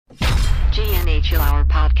GNA Chill Hour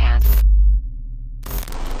Podcast.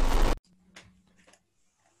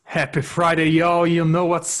 Happy Friday, y'all. You know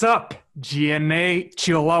what's up. GNA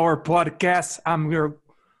Chill Hour Podcast. I'm your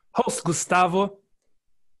host, Gustavo.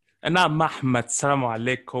 And I'm Ahmed. Assalamu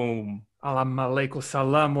alaikum. Alam alaikum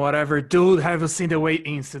salam, whatever. Dude, have you seen the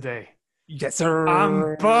weigh-ins today? Yes, sir.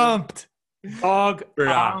 I'm pumped. Dog,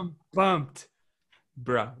 Bruh. I'm pumped.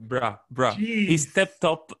 Bruh. He Jeez. stepped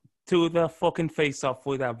up to the fucking face-off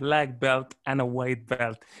with a black belt and a white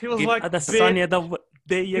belt. He was Give like, Adesanya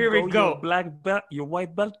there you Here we go. Your black belt, your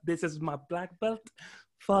white belt. This is my black belt.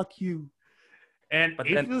 Fuck you. and But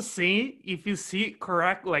if then- you see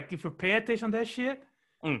correct, like if you pay attention to that shit,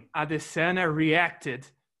 Mm. Adesanya reacted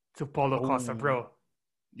to Paulo Costa, bro.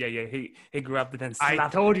 Yeah. He grabbed it and I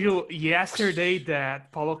slapped. told you yesterday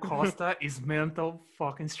that Paulo Costa is mental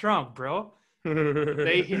fucking strong, bro.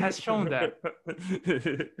 Today he has shown that.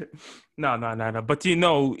 No. But you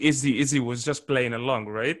know, Izzy was just playing along,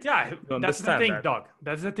 right? Yeah, that's the understand thing, that. dog.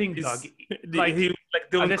 That's the thing, He's- dog. Like he was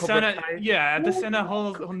like doing Cobra Adesanya, Kai. yeah, Adesanya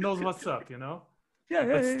who knows what's up, you know. Yeah,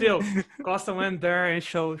 But yeah. still, Costa went there and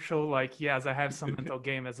show like, yes, I have some mental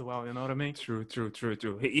game as well. You know what I mean? True.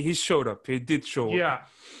 He showed up. He did show up. Yeah.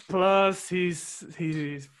 Plus,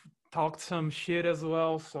 he's talked some shit as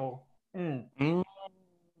well. So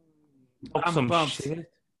Talk I'm some pumped.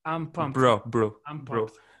 shit. I'm pumped. Bro. I'm bro.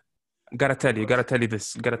 pumped. Gotta tell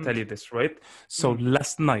you this, right? So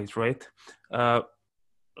last night, right?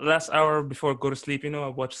 Last hour before I go to sleep, I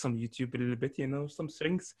watched some YouTube a little bit, some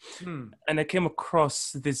things. Mm. And I came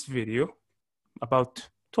across this video about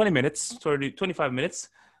 25 minutes,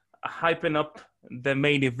 hyping up the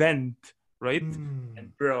main event, right?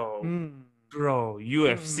 And bro,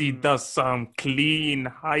 UFC does some clean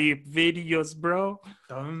hype videos, bro.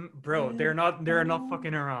 Bro, they're not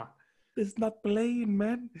fucking around. It's not playing,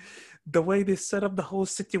 man. The way they set up the whole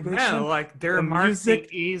situation. Man, like their the marketing music,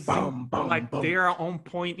 is bum, bum, like bum. they are on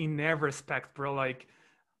point in every respect, bro. Like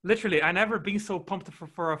literally, I never been so pumped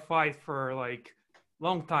for a fight for like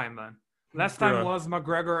long time, man. Last time Bruh. was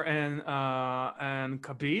McGregor and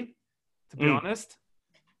Khabib, to be honest.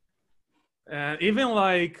 And even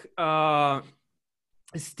like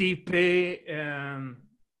Stipe and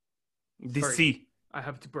DC. I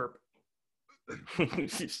have to burp.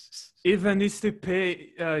 Even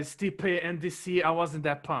Stipe and DC, I wasn't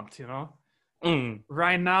that pumped,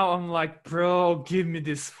 Right now, I'm like, bro, give me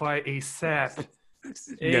this fight ASAP.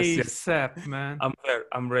 Yes. ASAP, man. I'm there.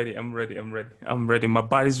 I'm ready. My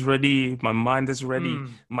body's ready. My mind is ready.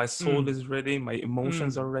 My soul is ready. My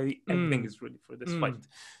emotions are ready. Everything is ready for this fight.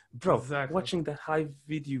 Bro, Exactly. watching that high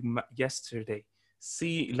video yesterday,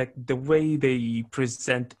 see like the way they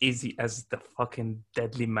present Izzy as the fucking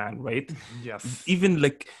deadly man, right? Yes. Even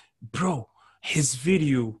like, bro, his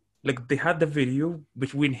video, like they had the video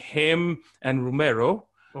between him and Romero,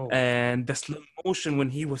 Oh. and the slow motion when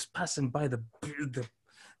he was passing by the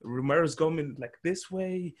Romero's going like this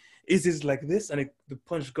way, Izzy's like this, and the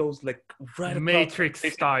punch goes like right across. Matrix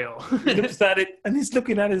style. He looks at it and he's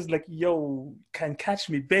looking at it, he's like, yo, can catch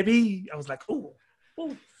me, baby. I was like, oh.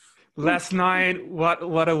 Last night,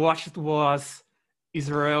 what I watched was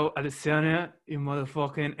Israel Adesanya and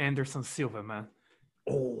motherfucking Anderson Silva, man.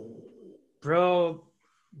 Oh, Bro,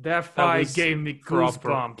 that fight was gave me proper.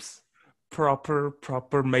 goosebumps.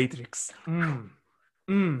 proper Matrix.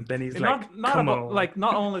 Then he's And like, not come about on. like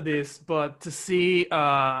not only this, but to see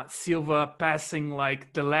Silva passing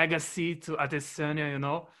like the legacy to Adesanya,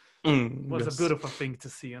 was Yes. a beautiful thing to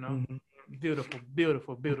see, Beautiful.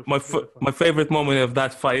 My favorite moment of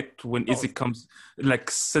that fight when Izzy comes, like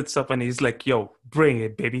sits up and he's like, yo, bring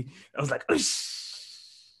it, baby. I was like,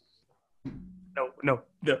 no,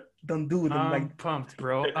 don't do it. I'm Like, pumped,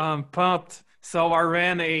 bro. I'm pumped. So I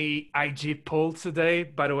ran a IG poll today.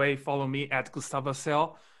 By the way, follow me at Gustavo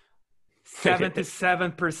Cell.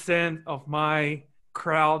 77% of my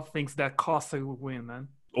crowd thinks that Costa will win, man.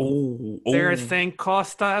 They're saying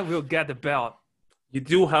Costa will get the belt. You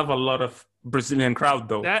do have a lot of Brazilian crowd,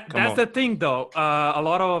 though. That's the thing, though. A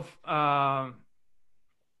lot of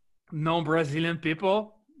non-Brazilian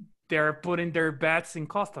people, they're putting their bets in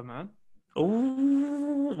Costa, man.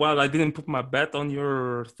 Oh, well, I didn't put my bet on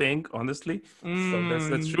your thing, honestly. So that's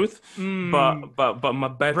the truth. But my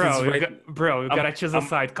bet is right. You gotta choose a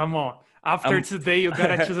side. Come on. After today, you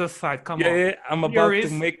gotta choose a side. Come on. Yeah, I'm about Here to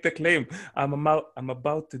is- make the claim. I'm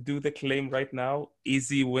about to do the claim right now.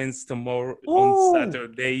 Izzy wins tomorrow on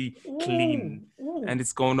Saturday, clean, and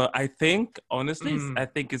it's gonna. I think, honestly, I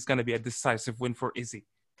think it's gonna be a decisive win for Izzy.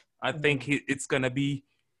 I think it's gonna be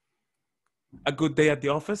a good day at the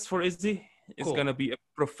office for Izzy. It's Cool. gonna be a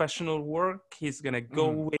professional work. He's gonna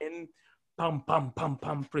go in, pum, pum, pum,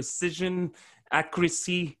 pum, precision,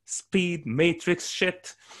 accuracy, speed, matrix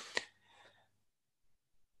shit.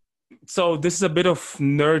 So this is a bit of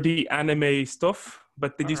nerdy anime stuff,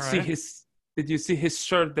 but All right. did you see his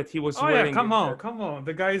shirt that he was Oh yeah, wearing? come on, come on.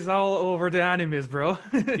 The guy's all over the animes, bro.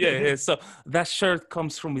 Yeah. So that shirt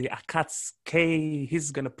comes from the Akatsuki. He's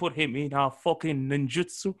gonna put him in a fucking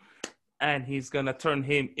ninjutsu, and he's gonna turn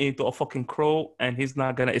him into a fucking crow, and he's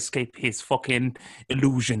not gonna escape his fucking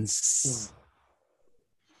illusions.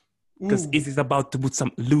 Because Izzy's about to put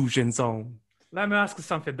some illusions on. Let me ask you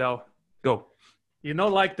something though. Go. You know,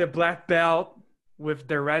 like the black belt with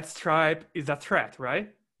the red stripe is a threat, right?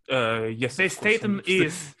 Yes. The statement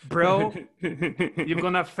is, bro, you're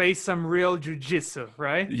gonna face some real jujitsu,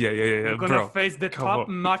 right? Yeah. You're gonna bro, face the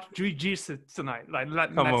top-notch jujitsu tonight, like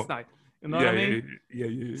next night. You know what I mean?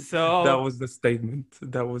 Yeah. So that was the statement. You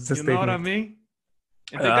know what I mean?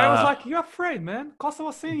 And the guy was like, "You're afraid, man." Costa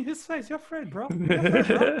was saying in his face, "You're afraid, bro. You're afraid,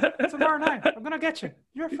 bro. Tomorrow night, I'm gonna get you.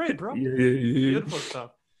 You're afraid, bro." Yeah. Beautiful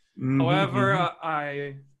stuff. However,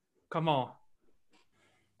 come on.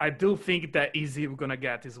 I do think that Izzy we're gonna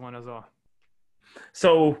get this one as well.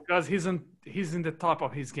 So because he's in the top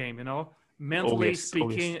of his game, you know, mentally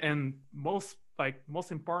speaking, and most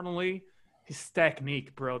importantly, his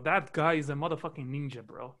technique, bro. That guy is a motherfucking ninja,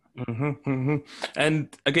 bro.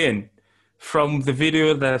 And again, from the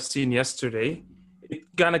video that I've seen yesterday,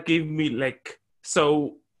 it gonna give me like,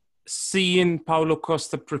 so seeing Paulo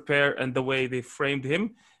Costa prepare and the way they framed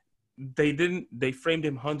him, they framed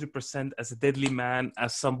him 100% as a deadly man,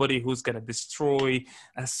 as somebody who's gonna destroy,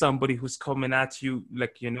 as somebody who's coming at you,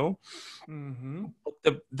 like, you know.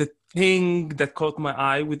 The thing that caught my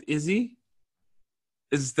eye with Izzy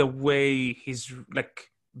is the way he's like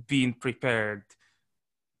being prepared.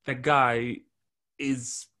 The guy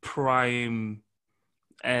is prime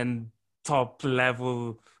and top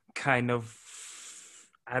level kind of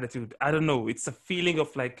attitude. I don't know. It's a feeling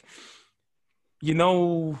of like, you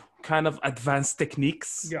know, kind of advanced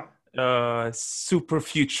techniques. Yeah. Super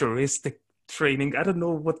futuristic training. I don't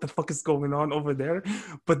know what the fuck is going on over there,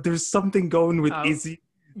 but there's something going with Izzy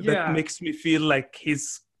that makes me feel like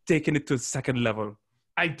he's taking it to a second level.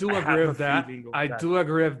 I do agree with that. I do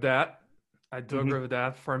agree with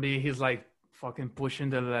that. For me, he's like fucking pushing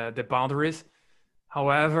the boundaries.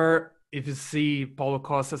 However, if you see Paulo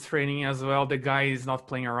Costa's training as well, the guy is not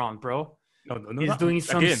playing around, bro. No. He's doing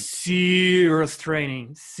some serious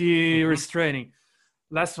training.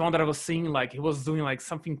 Last one that I was seeing, like he was doing like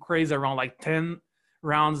something crazy around like 10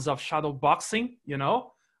 rounds of shadow boxing, you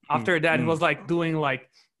know? After that, he was like doing like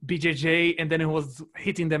BJJ, and then he was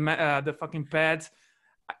hitting the fucking pads,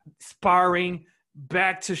 sparring,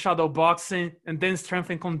 back to shadow boxing, and then strength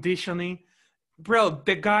and conditioning. Bro,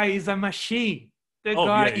 the guy is a machine.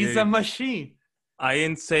 A machine. I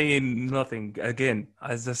ain't saying nothing. Again,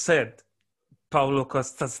 as I said, Paulo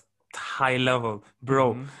Costa's high level,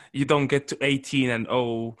 bro. You don't get to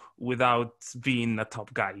 18-0 without being a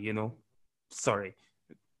top guy, you know? Sorry.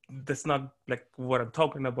 That's not like what I'm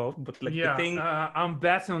talking about, but like the thing. I'm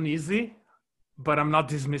betting on Izzy, but I'm not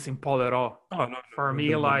dismissing Paul at all. Oh, no. For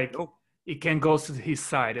me, it can go to his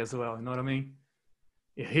side as well. You know what I mean?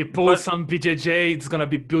 If he pulls some BJJ, it's gonna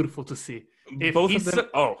be beautiful to see. If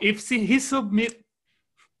he submit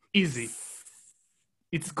Izzy,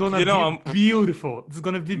 it's gonna be beautiful. It's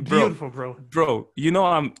gonna be beautiful, bro. Bro, you know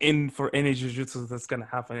I'm in for any jiu-jitsu that's gonna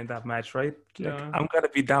happen in that match, right? Like, I'm gonna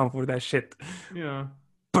be down for that shit. Yeah.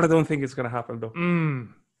 But I don't think it's gonna happen though.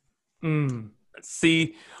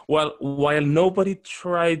 See, while nobody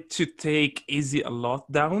tried to take Izzy a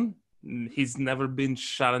lot down, he's never been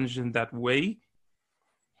challenged in that way.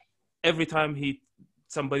 Every time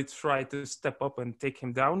somebody tried to step up and take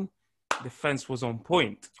him down, the fence was on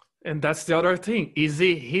point. And that's the other thing.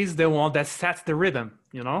 Izzy, he's the one that sets the rhythm,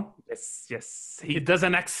 you know? Yes. He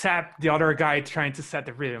doesn't accept the other guy trying to set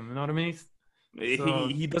the rhythm, you know what I mean?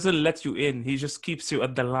 He doesn't let you in. He just keeps you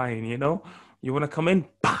at the line, you know? You want to come in?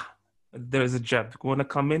 Bah! There's a jab. You want to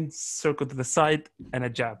come in? Circle to the side and a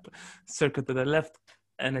jab. Circle to the left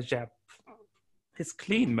and a jab. He's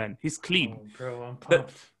clean, man. He's clean. Oh, bro, I'm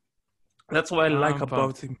pumped. That's what I like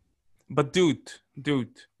about him. But dude,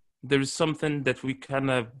 there is something that we kind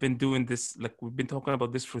of been doing this, like we've been talking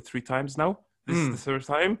about this for 3 times now. This is the third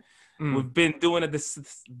time. We've been doing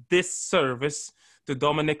this service to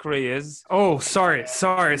Dominic Reyes. Oh, sorry.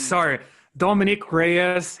 Dominic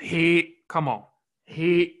Reyes, he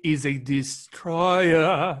is a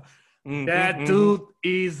destroyer. That dude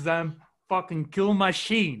is a fucking kill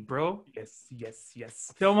machine, bro. Yes.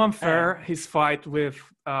 Still unfair, his fight with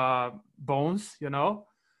Bones, you know?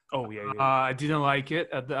 Oh, yeah. I didn't like it.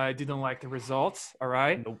 I didn't like the results, all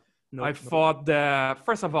right? Nope. No, I thought that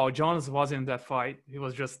first of all, Jones wasn't in that fight. He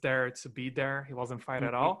was just there to be there. He wasn't fight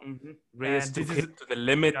at all. Reyes And took this is it to the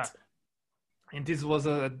limit. yeah, and this was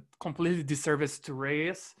a completely disservice to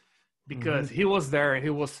Reyes because he was there, he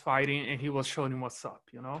was fighting, and he was showing what's up.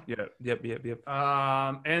 Yeah, yep.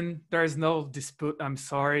 And there's no dispute. I'm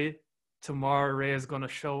sorry. Tomorrow, Reyes is gonna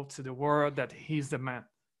show to the world that he's the man,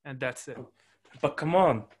 and that's it. But come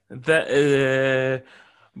on, that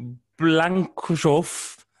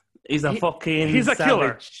Blankushov is a fucking He's a killer.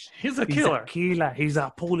 savage. He's a He's killer. a killer. He's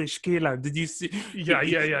a Polish killer. Did you see? Yeah.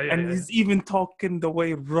 And he's even talking the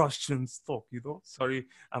way Russians talk, Sorry,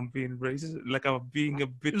 I'm being racist. Like I'm being a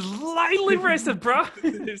bit Slightly racist, bro.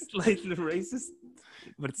 slightly racist.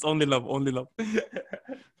 But it's only love,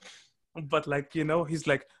 But he's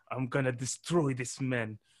like, I'm gonna destroy this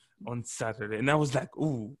man on Saturday. And I was like,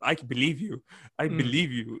 ooh, I believe you. I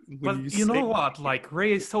believe you. But you know what? Like,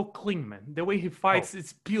 Ray is so clean, man. The way he fights,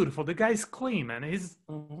 it's beautiful. The guy's clean, man. He's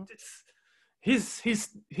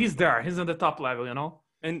there. He's on the top level,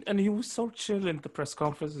 And he was so chill in the press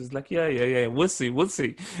conference. He's like, yeah. We'll see.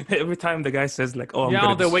 Every time the guy says like, oh, I'm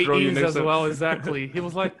gonna the destroy you weigh-ins next as time. well. Exactly. He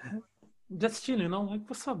was like, that's chill, like,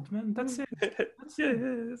 what's up, man? That's it.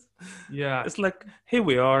 Yeah. It's like, here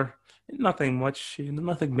we are. Nothing much,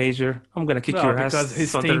 nothing major. I'm gonna kick your ass. Because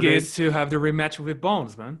his thing is to have the rematch with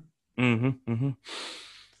Bones, man.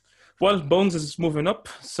 Well, Bones is moving up,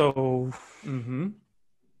 so.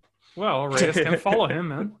 Well, Reyes can follow him,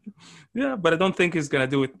 man. Yeah, but I don't think he's gonna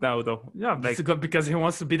do it now, though. Yeah, because he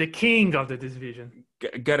wants to be the king of the division.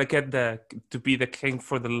 Gotta get to be the king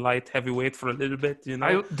for the light heavyweight for a little bit,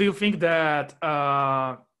 Do you think that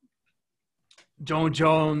Jon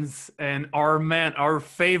Jones and our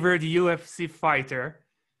favorite UFC fighter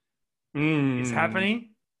is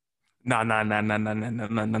happening? No.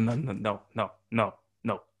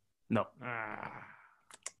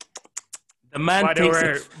 The man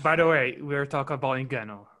By the way, we're talking about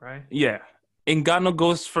Ngannou, right? Yeah. Ngannou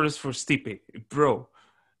goes first for Stipe. Bro.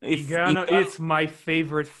 Ngannou is my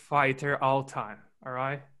favorite fighter all time, all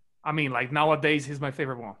right? I mean, like, nowadays, he's my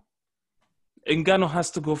favorite one. Ngannou has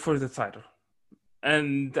to go for the title.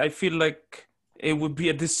 And I feel like it would be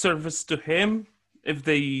a disservice to him if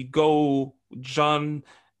they go Jon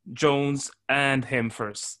Jones and him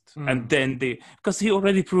first. And then because he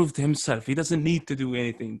already proved himself. He doesn't need to do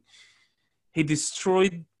anything. He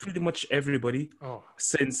destroyed pretty much everybody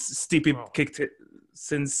since Stipe kicked it.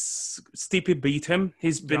 Since Stipe beat him,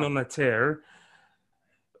 he's been on a tear.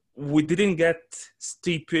 We didn't get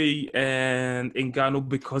Stipe and Ngannou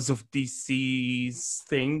because of DC's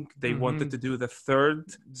thing. They wanted to do the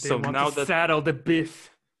third. They want to settle the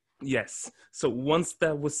beef. Yes. So once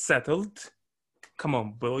that was settled, come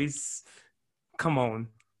on, boys. Come on.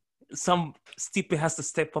 Stipe has to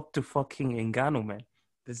step up to fucking Ngannou, man.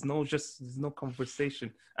 There's no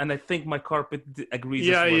conversation. And I think my carpet agrees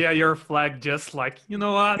as well. Yeah, your flag just like, you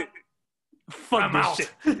know what? Fuck this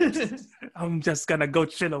shit. I'm just gonna go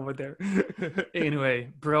chill over there. Anyway,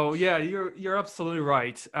 bro, yeah, you're absolutely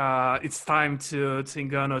right. It's time to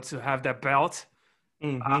Ngannou to have that belt.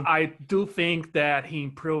 I do think that he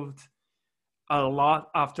improved a lot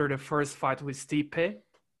after the first fight with Stipe.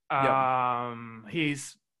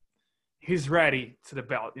 He's ready to the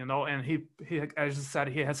belt, and he as you said,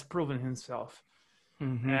 he has proven himself.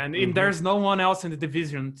 And there's no one else in the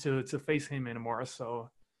division to face him anymore. So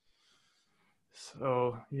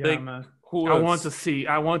yeah, man. I want to see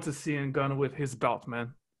Ngannou with his belt,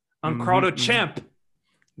 man. Uncrowded champ.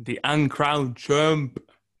 The uncrowned champ.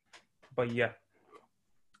 But yeah,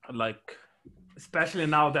 like, especially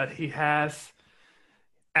now that he had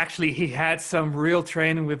some real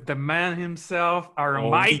training with the man himself, our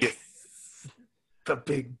Mike. Yes. The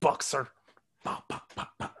big boxer.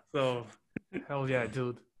 So, hell yeah,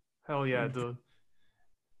 dude.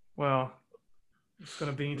 Well, it's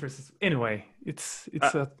gonna be interesting. Anyway, it's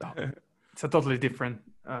a totally different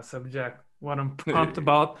subject. What I'm pumped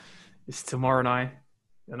about is tomorrow night.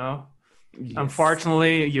 Yes.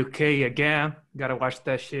 Unfortunately, UK again. Gotta watch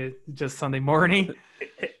that shit just Sunday morning.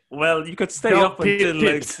 Well, you could stay up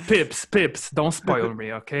until Pips. Don't spoil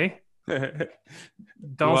me, okay?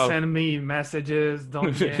 Don't send me messages.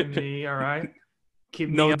 Don't DM me, all right? Keep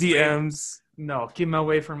me no DMs. No, keep me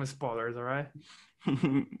away from the spoilers, all right?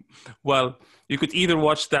 Well, you could either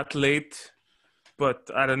watch that late, but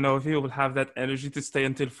I don't know if you will have that energy to stay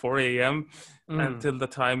until 4 a.m. until the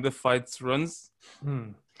time the fights runs.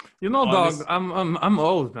 Dog, I'm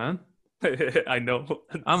old, man. I know.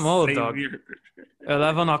 I'm old, dog.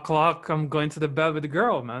 11 o'clock, I'm going to the bed with the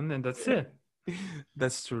girl, man, and that's it.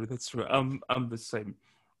 That's true. I'm the same.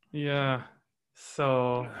 Yeah.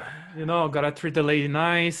 So, gotta treat the lady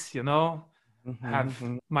nice, have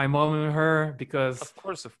Mhm. my mom with her because Of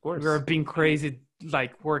we were course. being crazy,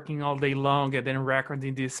 like working all day long and then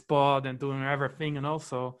recording this spot and doing everything,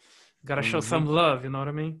 So gotta show Hmm. some love, you know what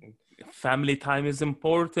I mean? Family time is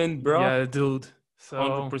important, bro. Yeah, dude. So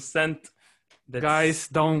 100%. guys, That's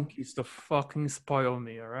don't key stuff. fucking spoil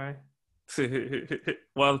me, all right?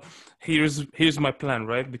 Well, here's my plan,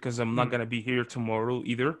 right? Because I'm not Mm. gonna be here tomorrow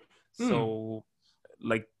either. Mm. So,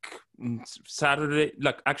 like Saturday,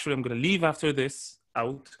 like actually, I'm gonna leave after this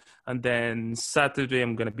out, and then Saturday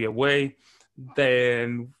I'm gonna be away.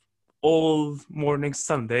 Then all morning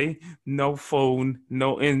Sunday, no phone,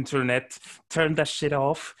 no internet. Turn that shit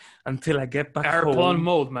off until I get back Airplane home.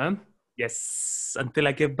 mode, man. Yes, until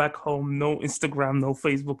I get back home, no Instagram, no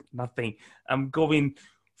Facebook, nothing. I'm going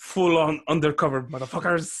full on undercover,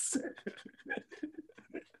 motherfuckers.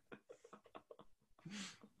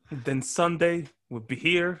 Then Sunday we'll be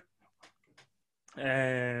here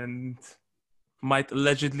and might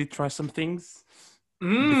allegedly try some things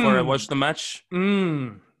before I watch Mm. the match.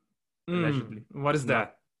 Mm. Allegedly, What is not.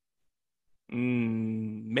 that?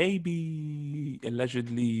 Maybe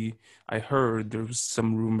allegedly, I heard there's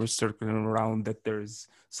some rumors circling around that there's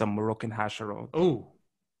some Moroccan hash around. Oh.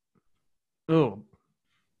 Oh.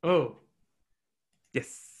 Oh.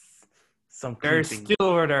 Yes, some They're creeping. still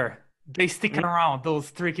over there. They sticking Mm, around,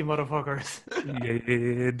 those tricky motherfuckers.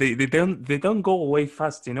 yeah, they don't go away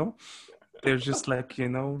fast, They're just like,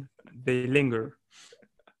 they linger.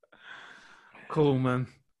 Cool, man.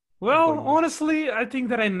 But Well, yeah. honestly, I think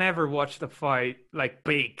that I never watched a fight like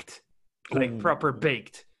baked, like proper Ooh.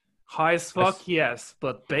 baked. High as I, s- fuck, yes,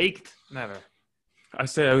 but baked, never. I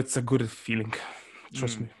say it's a good feeling.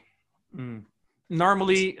 Trust Mm. me. Mm.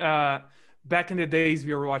 Normally, back in the days,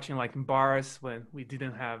 we were watching like in bars when we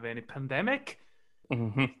didn't have any pandemic.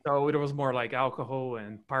 Hmm. So it was more like alcohol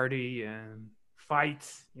and party and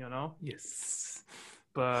fights, Yes.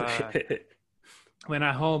 But when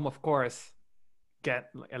at home, of course,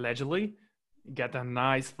 allegedly get a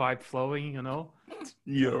nice vibe flowing,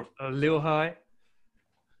 Yeah. a little high.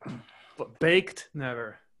 But baked,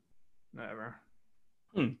 never, never.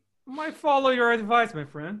 Hmm. Might follow your advice, my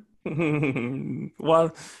friend.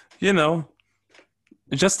 Well, you know,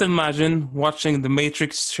 just imagine watching the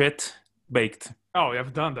Matrix shit baked. Oh,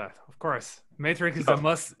 you've done that, of course. Matrix is a No,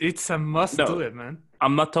 must. It's a must do no, it, man.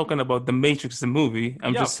 I'm not talking about the Matrix, the movie.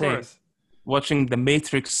 I'm Yeah, just of saying, course. watching the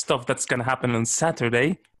Matrix stuff that's gonna happen on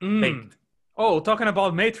Saturday, Mm. baked. Oh, talking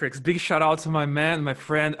about Matrix, big shout out to my man, my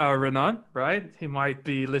friend Renan, right? He might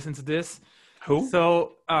be listening to this. Who?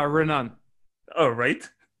 So, Renan. All right.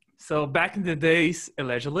 So back in the days,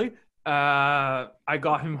 allegedly, I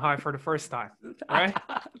got him high for the first time, right?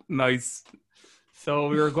 Nice. So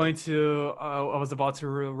we were going to, I was about to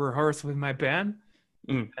rehearse with my band,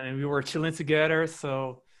 Mm. and we were chilling together.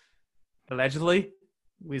 So allegedly,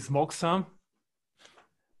 we smoked some,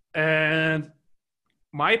 and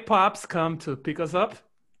my pops come to pick us up,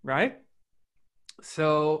 right?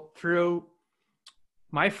 So through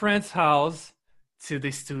my friend's house to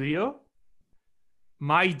the studio,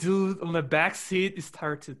 my dude on the back seat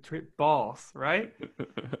started to trip balls, right?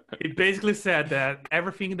 He basically said that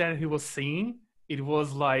everything that he was seeing, it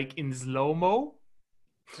was like in slow-mo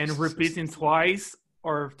and repeating twice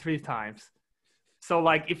or three times. So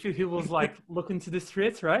like if he was like looking to the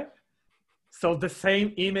streets, right? So the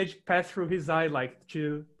same image passed through his eye like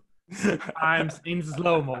 2 times in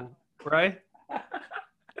slow-mo, right?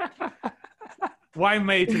 Why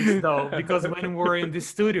Matrix though? Because when we were in the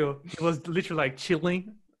studio, he was literally like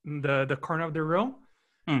chilling in the corner of the room.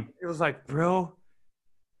 Mm. It was like, bro,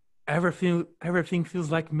 everything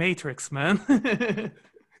feels like Matrix, man.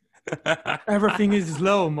 Everything is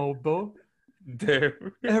slow mo, bro.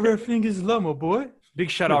 There. Everything is slow mo, boy. Big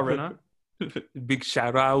shout out, Rena. Big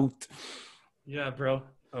shout out. Yeah, bro.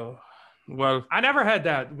 Oh, well, I never had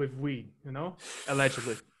that with weed,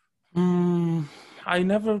 allegedly. I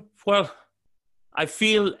never. Well, I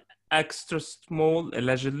feel extra small,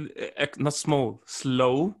 allegedly. Not small,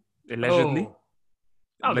 slow, allegedly.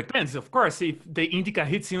 Oh, Like, depends. Of course, if the indica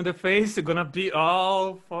hits you in the face, you're gonna be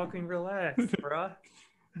all fucking relaxed, bro.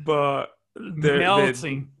 but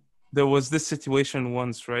Melting. there was this situation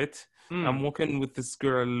once, right? Mm. I'm walking with this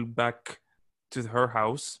girl back to her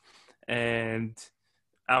house, and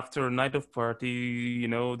after a night of party,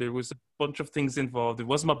 there was a bunch of things involved. It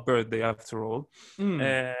was my birthday after all,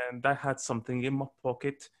 and I had something in my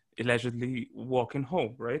pocket, allegedly walking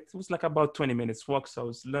home, right? It was like about 20 minutes walk, so I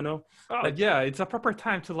was, Oh, like, yeah, it's a proper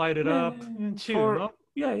time to light it up and chill, no?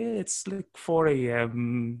 Yeah, it's like 4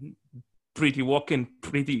 a.m., walking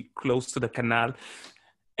pretty close to the canal.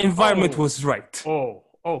 Environment Oh. was right.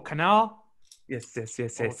 Canal. Yes.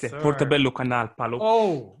 Sir. Portobello Canal,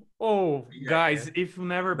 Palo. Yeah, Guys, yeah. if you've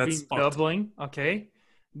never That been spot. Dublin, okay,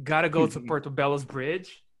 gotta go to Portobello's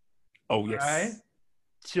Bridge. Oh, yes. Right?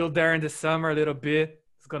 Chill there in the summer a little bit.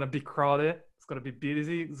 It's gonna be crowded. It's gonna be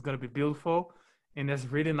busy. It's gonna be beautiful, and there's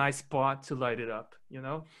really nice spot to light it up. You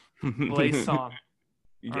know, play some.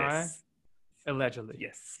 Yes. All right? Allegedly.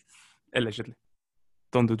 Yes. Allegedly.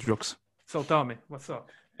 Don't do drugs. So tell me, what's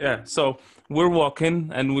up? Yeah. So we're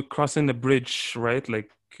walking and we're crossing the bridge, right?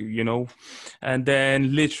 Like, and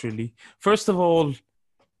then literally, first of all,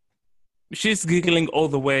 she's giggling all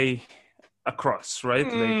the way across, right?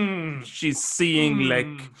 Like she's seeing like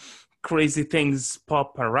crazy things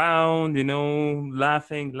pop around,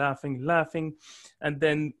 laughing. And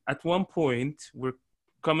then at one point, we're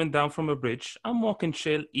coming down from a bridge. I'm walking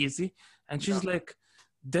chill, easy. And she's like,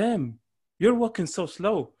 damn, you're walking so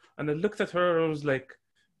slow. And I looked at her, I was like,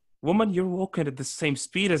 woman, you're walking at the same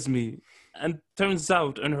speed as me. And turns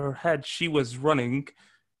out in her head, she was running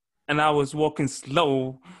and I was walking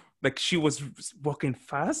slow. Like she was walking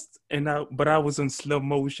fast but I was in slow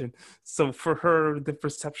motion. So for her, the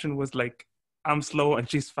perception was like, I'm slow and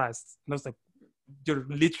she's fast. And I was like, you're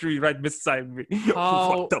literally right beside me.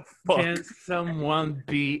 How what the fuck? can someone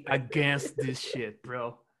be against this shit,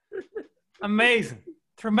 bro? Amazing.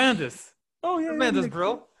 Tremendous. Oh, yeah. Tremendous, like,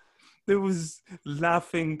 bro. There was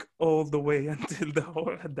laughing all the way until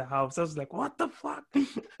the house. I was like, what the fuck?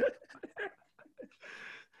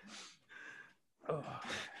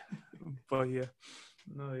 But yeah.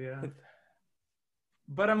 No, yeah.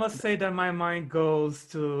 But I must say that my mind goes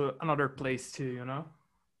to another place too,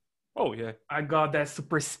 Oh, yeah. I got that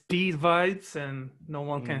super speed vibes and no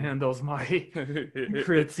one can handle my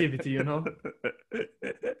creativity,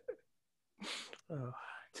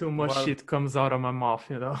 Too much shit comes out of my mouth,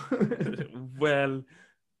 Well,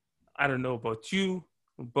 I don't know about you,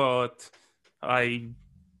 but I've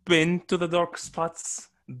been to the dark spots,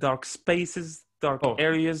 dark spaces, dark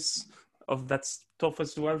areas of that stuff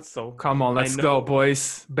as well. So come on, let's go,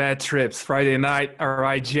 boys. Bad trips, Friday night. All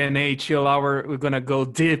right, GNA chill hour. We're gonna go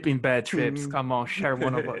deep in bad trips. Come on, share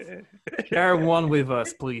one of us. Share one with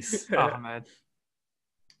us, please. Oh man.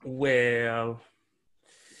 Well,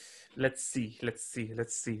 let's see.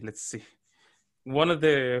 One of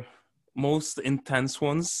the most intense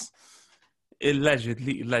ones,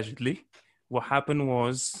 allegedly, what happened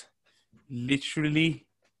was literally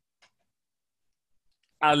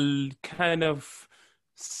I'll kind of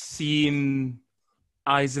seen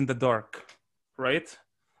eyes in the dark, right?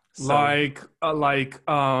 So,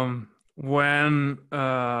 when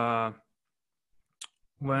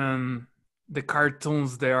the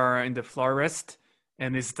cartoons they are in the forest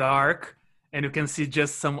and it's dark and you can see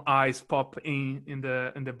just some eyes pop in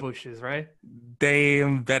the bushes, right?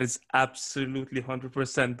 Damn, that is absolutely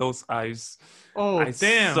 100% those eyes. Oh,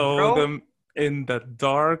 damn, saw bro. them in the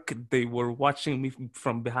dark. They were watching me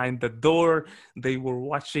from behind the door. They were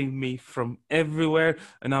watching me from everywhere.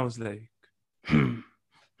 And I was like,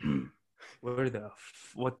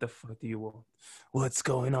 what the fuck do you want? What's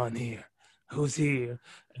going on here? Who's here?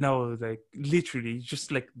 And I was like, literally,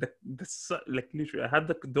 just like literally, I had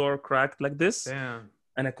the door cracked like this. Damn.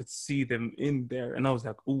 And I could see them in there. And I was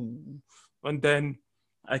like, ooh. And then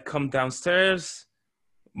I come downstairs.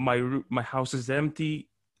 My house is empty.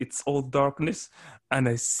 It's all darkness. And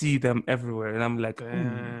I see them everywhere. And I'm like,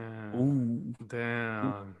 ooh.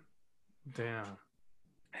 Damn.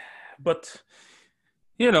 But,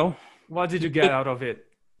 what did you get out of it?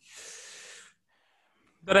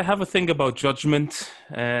 That I have a thing about judgment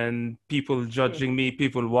and people judging me,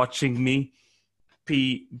 people watching me,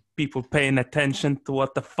 people paying attention to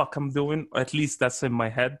what the fuck I'm doing. Or at least that's in my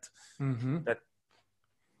head. Mm-hmm.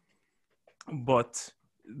 But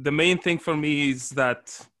the main thing for me is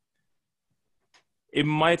that it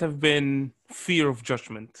might have been fear of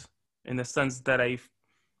judgment in the sense that I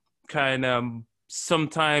kind of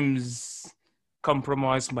sometimes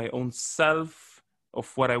compromise my own self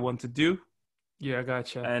of what I want to do. Yeah,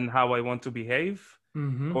 gotcha. And how I want to behave,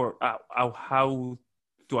 or how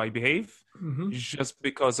do I behave, just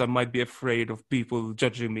because I might be afraid of people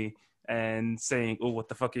judging me and saying, oh, what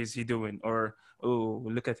the fuck is he doing? Or, oh,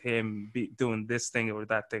 look at him doing this thing or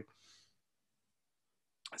that thing.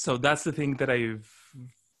 So that's the thing that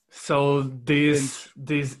So these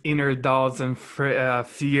inner doubts and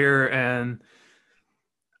fear and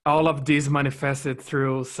all of these manifested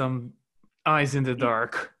through some eyes in the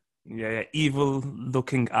dark. Yeah,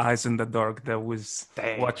 evil-looking eyes in the dark that was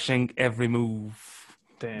watching every move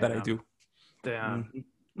that I do. Damn.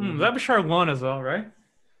 That'd be sharp one as well, right?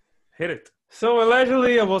 Hit it. So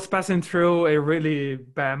allegedly, I was passing through a really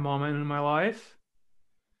bad moment in my life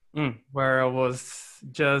where I was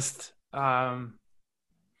just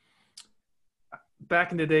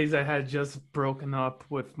back in the days. I had just broken up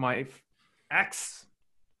with my ex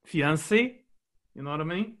fiance. You know what I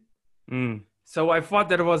mean? Mm. So I thought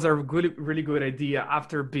that it was a really good idea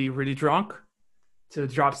after being really drunk to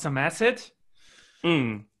drop some acid.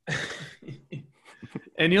 Mm.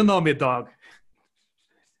 And you know me, dog.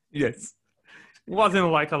 Yes. It wasn't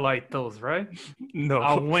like a light dose, right? No.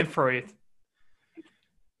 I went for it.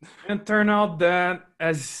 And turned out that,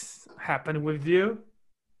 as happened with you,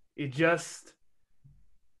 it just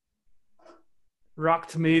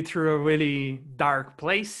rocked me through a really dark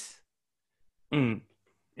place. Mm.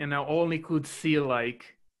 And I only could see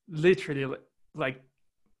like literally like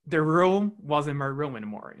the room wasn't my room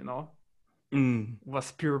anymore, you know? Mm. It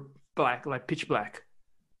was pure black, like pitch black.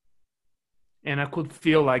 And I could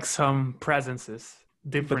feel like some presences,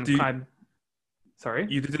 different kind. Sorry?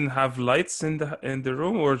 You didn't have lights in the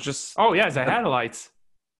room, or just? Oh yes, I had lights.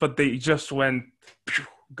 But they just went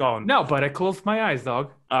gone. No, but I closed my eyes,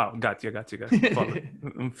 dog. Oh, got you.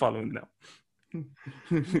 I'm following now.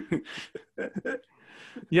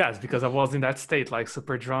 Yes, because I was in that state, like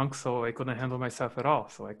super drunk, so I couldn't handle myself at all.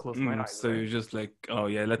 So I closed my eyes. So you're just like, oh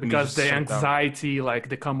yeah, because the anxiety, like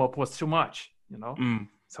the come up, was too much, you know.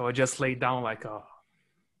 So I just laid down, like, oh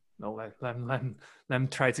no, let them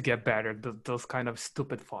try to get better. Those kind of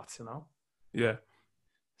stupid thoughts, you know. Yeah.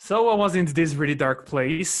 So I was in this really dark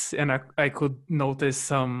place, and I could notice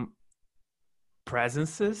some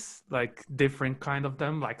presences, like different kind of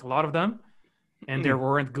them, like a lot of them, and they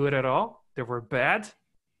weren't good at all. They were bad,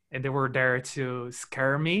 and they were there to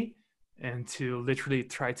scare me and to literally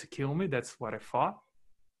try to kill me. That's what I thought.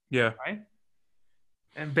 Yeah. Right.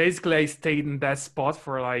 And basically, I stayed in that spot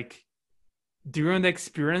for like, during the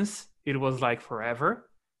experience, it was like forever.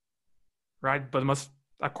 Right. But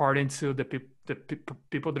according to the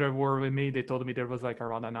people that were with me, they told me there was like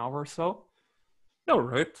around an hour or so. All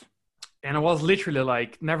right. And I was literally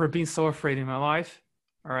like never been so afraid in my life.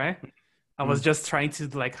 All right. I was just trying to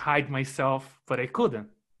like hide myself, but I couldn't,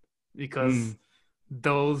 because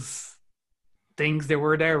those things, they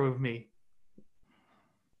were there with me.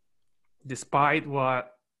 Despite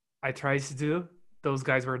what I tried to do, those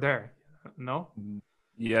guys were there. No?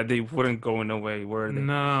 Yeah, they weren't going away, were they?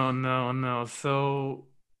 No. So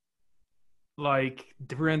like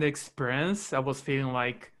during the experience, I was feeling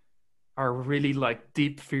like a really like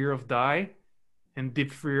deep fear of die, and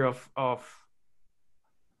deep fear of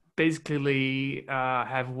basically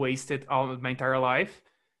have wasted all my entire life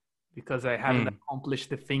because I haven't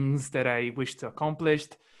accomplished the things that I wished to accomplish.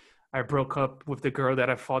 I broke up with the girl that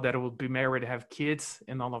I thought that I would be married, have kids,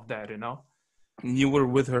 and all of that, you know. You were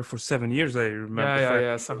with her for 7 years, I remember.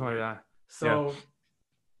 Yeah, something like that. So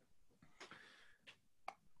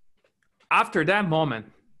after that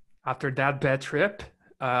moment, after that bad trip,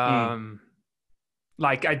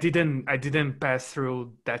 like I didn't pass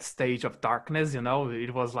through that stage of darkness, you know.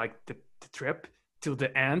 It was like the trip till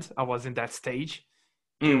the end. I was in that stage.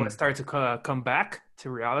 When I started to come back to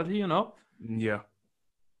reality, you know. Yeah.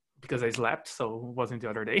 Because I slept, so it wasn't the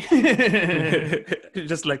other day.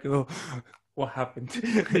 Just like, oh, what happened?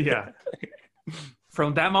 Yeah.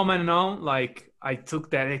 From that moment on, like I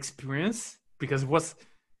took that experience, because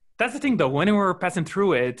that's the thing though. When we were passing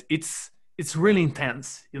through it, it's really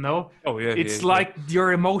intense, you know. Oh yeah. It's like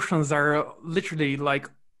your emotions are literally like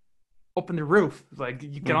open the roof. Like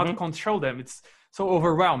you cannot control them. It's so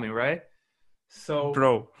overwhelming, right? So,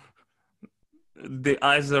 bro, the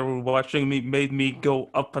eyes that were watching me made me go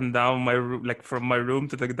up and down my room, like from my room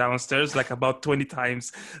to the downstairs, like about 20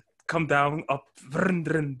 times. Come down, up.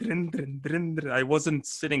 I wasn't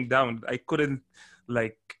sitting down. I couldn't,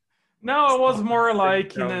 like. No, it was more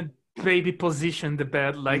like in a baby position, the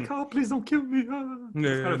bed, like, oh, please don't kill me.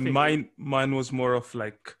 Mine was more of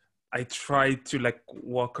like, I tried to like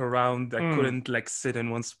walk around. I couldn't like sit in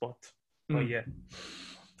one spot. Oh yeah.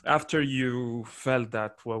 After you felt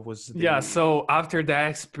that, what was so after that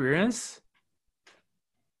experience,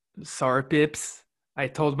 sorry pips, I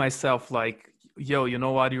told myself like, yo, you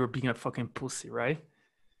know what, you're being a fucking pussy, right?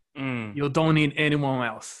 You don't need anyone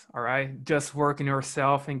else, all right? Just work on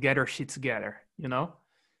yourself and get your shit together, you know.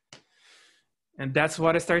 And that's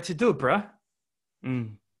what I started to do, bruh.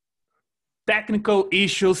 Technical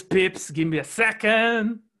issues, pips, give me a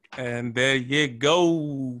second. And there you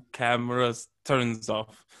go, cameras turns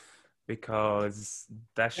off. Because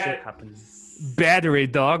that shit happens. Battery,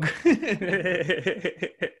 dog. Let's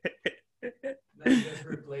just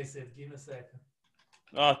replace it. Give me a second.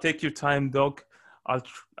 Oh, take your time, dog.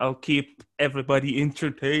 I'll keep everybody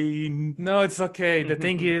entertained. No, it's okay. The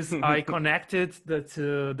thing is, I connected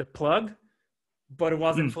to the plug, but it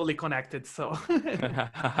wasn't fully connected, so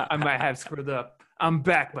I might have screwed up. I'm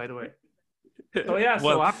back, by the way. So yeah,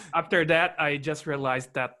 Well, after that, I just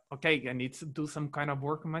realized that, okay, I need to do some kind of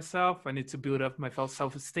work on myself. I need to build up my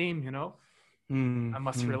self-esteem, you know? I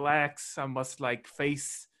must relax. I must like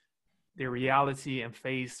face the reality and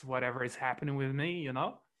face whatever is happening with me, you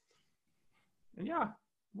know? And yeah, it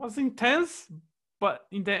was intense, but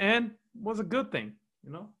in the end, was a good thing,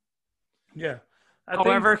 you know? yeah.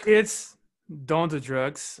 However, kids, don't do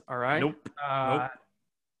drugs, all right? Nope. Nope.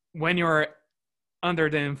 When you're under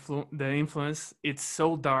the influence, it's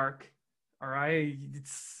so dark, all right?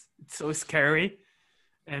 It's so scary,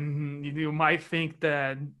 and you might think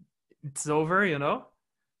that it's over, you know?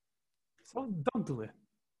 So don't do it.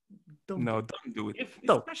 Don't do it.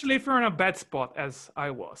 Especially if you're in a bad spot, as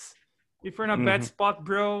I was. If you're in a bad spot,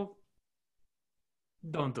 bro,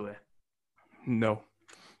 don't do it. No.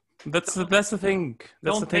 That's the thing. That's the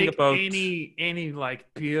Don't thing take about any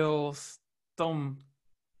like pills. Don't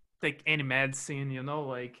take any medicine, you know,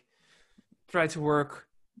 like try to work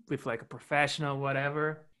with like a professional,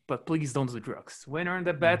 whatever. But please don't do drugs. When you're in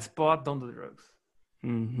the bad spot, don't do drugs.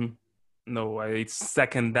 No, I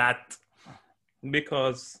second that,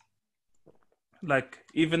 because like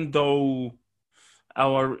even though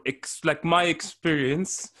my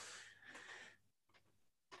experience,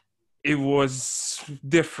 it was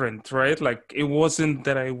different, right? Like it wasn't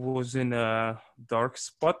that I was in a dark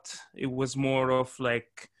spot. It was more of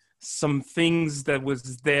like some things that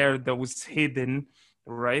was there that was hidden,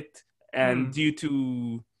 right? And due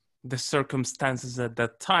to the circumstances at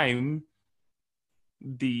that time,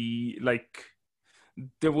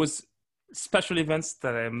 there was special events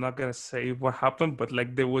that I'm not gonna say what happened, but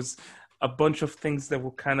like there was a bunch of things that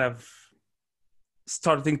were kind of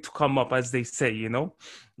starting to come up, as they say, you know,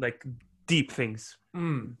 like deeper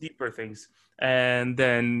things. And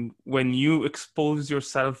then when you expose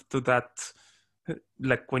yourself to that,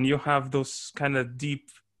 like when you have those kind of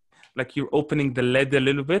deep, like you're opening the lid a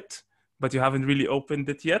little bit, but you haven't really opened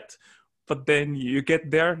it yet. But then you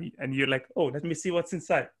get there and you're like, oh, let me see what's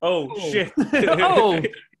inside. Oh. Shit. Oh.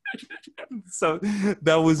 So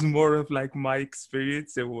that was more of like my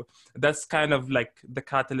experience. That's kind of like the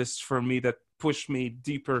catalyst for me that pushed me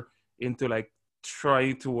deeper into like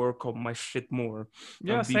trying to work on my shit more.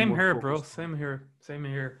 Yeah, same here, bro. Same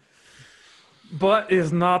here. But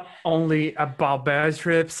it's not only about bad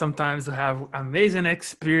trips. Sometimes we have amazing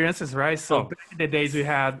experiences, right? So back in the days we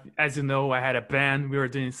had, as you know, I had a band. We were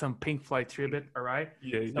doing some Pink Floyd tribute, all right?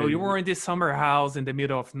 Yeah. So we were in this summer house in the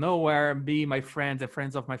middle of nowhere. Me, my friends, and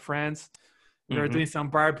friends of my friends. We were doing some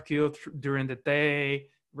barbecue during the day.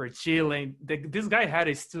 We're chilling. This guy had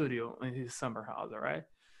a studio in his summer house, all right?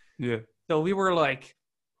 Yeah. So we were like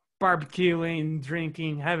barbecuing,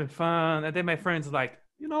 drinking, having fun. And then my friend's like,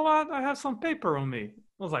 you know what? I have some paper on me.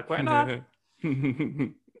 I was like, why not?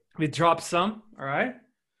 We dropped some, all right?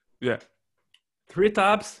 Yeah. 3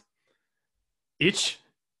 tabs each.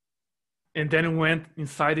 And then we went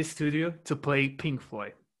inside the studio to play Pink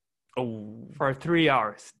Floyd. Oh. For 3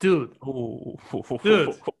 hours. Dude. Oh.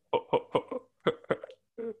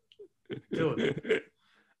 Dude.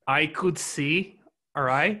 I could see, all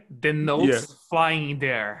right, the notes flying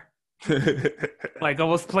there. Like I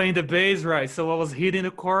was playing the bass, right? So I was hitting the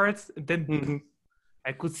chords, and then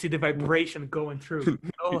I could see the vibration going through. You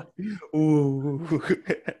know?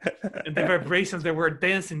 And the vibrations, they were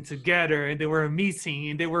dancing together, and they were meeting,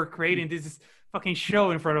 and they were creating this fucking show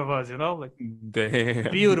in front of us, you know? Like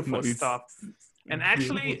beautiful stuff. And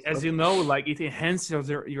actually, as you know, like it enhances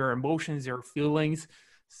your emotions, your feelings.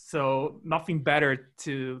 So nothing better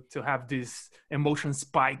to have these emotion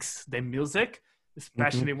spikes than music.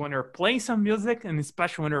 Especially when you're playing some music, and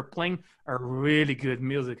especially when you're playing a really good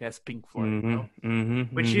music as Pink Floyd, you know?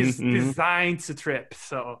 Which is designed to trip.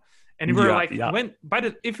 So, and we're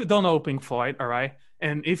if you don't know Pink Floyd, all right,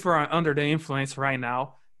 and if you're under the influence right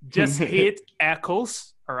now, just hit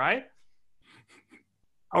Echoes, all right,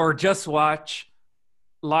 or just watch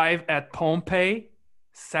Live at Pompeii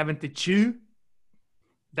 '72.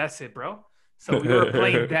 That's it, bro. So we were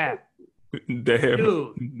playing that. Damn.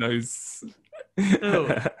 Dude. Nice.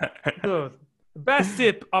 Dude. Best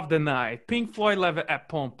tip of the night. Pink Floyd Live at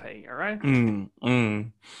Pompeii, all right?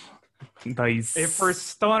 Nice. If for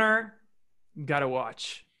stoner, gotta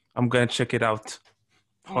watch. I'm gonna check it out.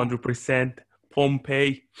 100%.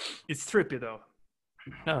 Pompeii. It's trippy though.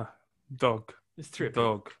 Dog. It's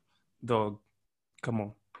trippy. Dog.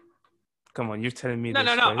 Come on. You're telling me No.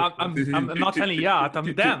 I'm not telling you.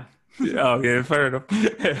 I'm them. Oh yeah, fair enough.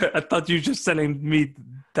 I thought you were just telling me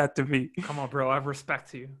that to me. Come on, bro. I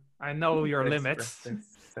respect you. I know your Thanks, bro. limits. I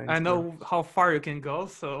Thanks, bro. know how far you can go.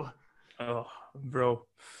 So, Oh, bro.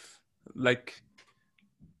 Like,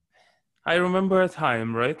 I remember a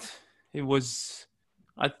time, right? It was,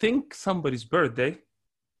 I think, somebody's birthday.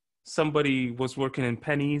 Somebody was working in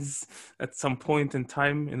pennies at some point in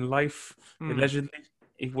time in life. Allegedly,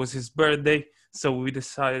 it was his birthday. So we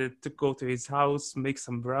decided to go to his house, make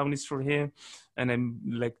some brownies for him, and then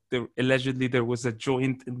allegedly there was a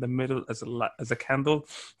joint in the middle as a candle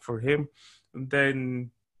for him. And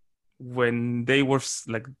then when they were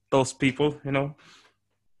like those people,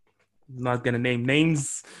 not gonna name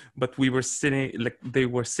names, but we were sitting, like they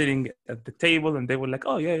were sitting at the table, and they were like,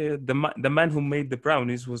 "Oh yeah." The man who made the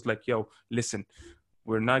brownies was like, "Yo, listen,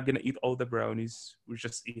 we're not gonna eat all the brownies. We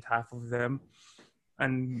just eat half of them."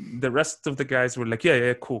 And the rest of the guys were like,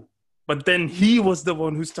 "Yeah, cool." But then he was the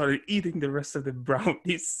one who started eating the rest of the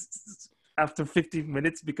brownies after 15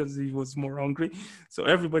 minutes because he was more hungry. So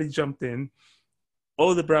everybody jumped in.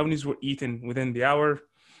 All the brownies were eaten within the hour.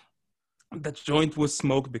 The joint was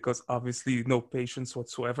smoked because obviously no patience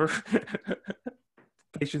whatsoever.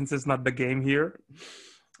 Patience is not the game here.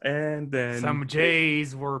 And then some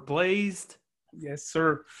J's were blazed. Yes,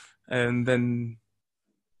 sir. And then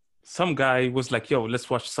some guy was like, "Yo, let's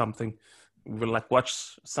watch something." We're like, watch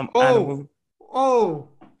some animal. Oh.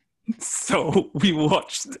 So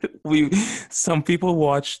some people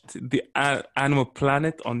watched the Animal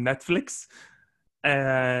Planet on Netflix.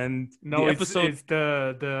 And no, the episode, it's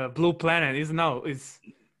the Blue Planet. It's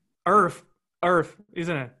Earth,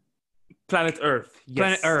 isn't it? Planet Earth. Yes.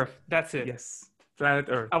 Planet Earth. That's it. Yes, Planet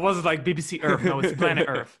Earth. I was like BBC Earth. No, it's Planet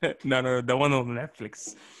Earth. No, the one on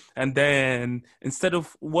Netflix. And then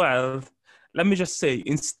let me just say,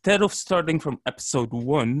 instead of starting from episode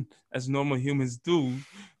 1, as normal humans do,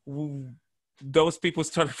 those people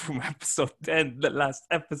started from episode 10, the last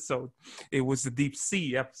episode. It was the deep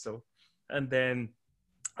sea episode. And then,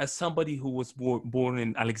 as somebody who was born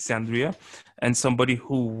in Alexandria and somebody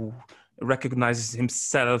who recognizes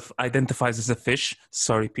himself, identifies as a fish.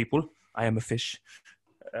 Sorry, people, I am a fish.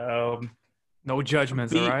 No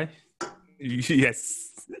judgments, all right?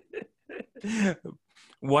 Yes.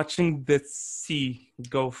 Watching the sea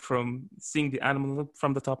go from seeing the animal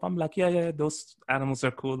from the top, I'm like, yeah, those animals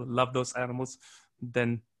are cool. I love those animals.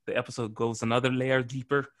 Then the episode goes another layer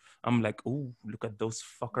deeper. I'm like, oh, look at those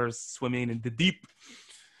fuckers swimming in the deep.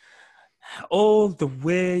 All the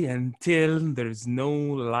way until there's no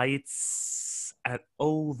lights at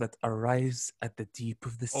all that arrives at the deep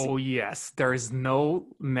of the sea. Oh, yes. There is no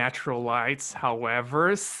natural lights.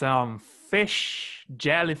 However, some fish,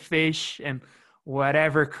 jellyfish, and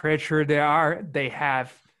whatever creature they are, they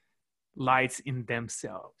have lights in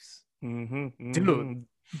themselves. Dude.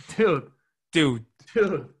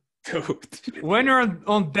 When you're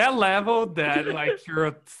on that level, that like you're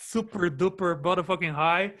a super duper motherfucking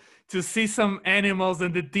high, to see some animals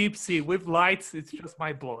in the deep sea with lights, it's just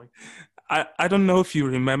mind-blowing. I don't know if you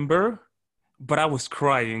remember, but I was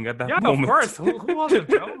crying at that moment. Yeah, of course. Who wasn't,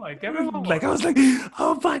 Joe? Like, everyone was. Like, I was like,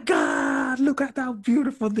 oh my God, look at how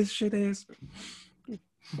beautiful this shit is.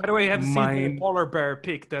 By the way, have you seen the polar bear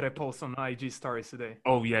pic that I posted on IG stories today?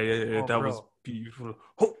 Oh, yeah. That was beautiful.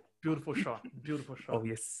 Oh. Beautiful shot. Oh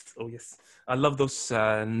yes. I love those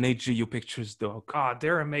Nat Geo pictures, dog.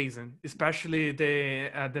 They're amazing. Especially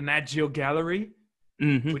the Nat Geo gallery,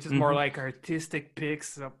 which is more like artistic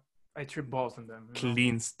pics. I trip balls in them.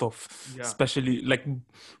 Clean stuff. Yeah. Especially, like,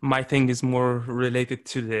 my thing is more related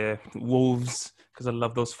to the wolves, because I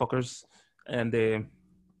love those fuckers. And the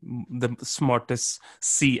smartest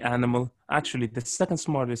sea animal. Actually, the second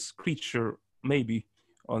smartest creature, maybe,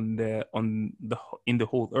 in the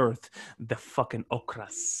whole earth, the fucking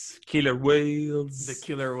okras, killer whales. The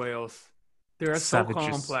killer whales. They're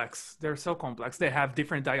savages. They're so complex. They have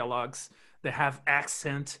different dialogues. They have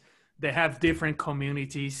accent. They have different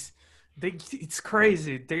communities. It's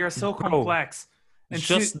crazy. They are so complex. And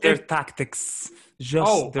their tactics.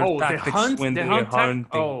 Their tactics when they are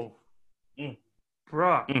hunting.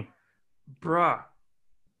 Bruh.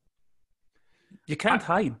 You can't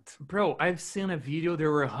hide. Bro, I've seen a video they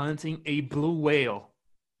were hunting a blue whale.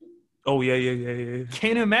 Oh, yeah.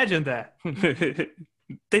 Can you imagine that?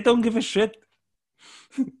 They don't give a shit.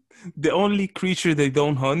 The only creature they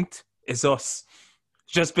don't hunt is us.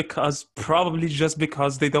 Probably just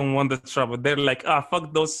because they don't want the trouble. They're like,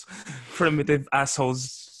 fuck those primitive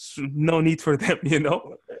assholes. No need for them,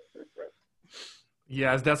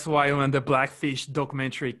 Yes, that's why when the Blackfish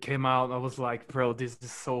documentary came out, I was like, bro, this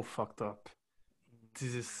is so fucked up.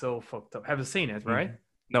 This is so fucked up. Have you seen it, right?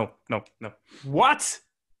 No. What?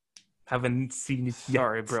 Haven't seen it yet.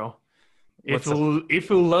 Sorry, bro. What's up? If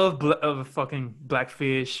you love fucking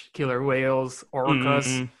blackfish, killer whales,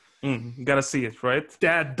 orcas, Gotta see it, right?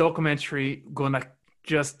 that documentary gonna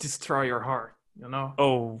just destroy your heart. You know,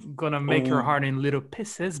 Oh, gonna make your heart in little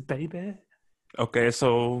pieces, baby. okay.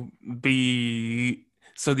 So the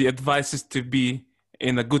advice is to be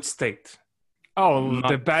in a good state. Oh,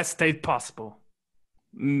 the Not best state possible.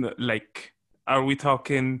 like, are we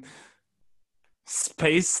talking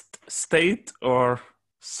spaced state or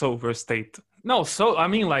sober state? No, so I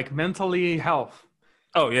mean like mentally health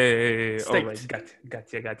Oh yeah. All right, state.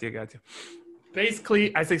 got you.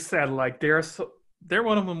 Basically, as I said, like they're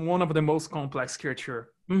one of the most complex creature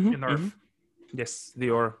in Earth. Yes, they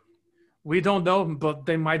are. We don't know, but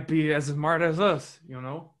they might be as smart as us. You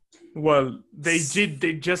know, Well, they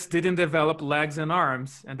just didn't develop legs and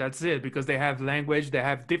arms, and that's it. Because they have language, they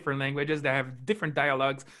have different languages, they have different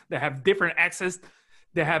dialogues, they have different access,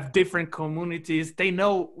 they have different communities. They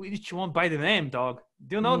know each one by the name, dog.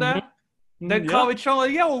 Do you know that? They call each other,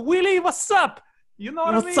 yo, Willie, what's up? You know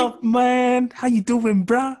what I mean? What's up, man? How you doing,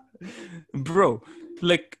 bro? Bro,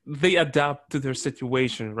 like they adapt to their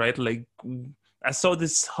situation, right? Like I saw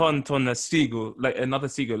this hunt on a seagull, like another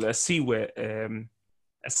seagull, a seal,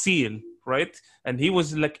 right? And he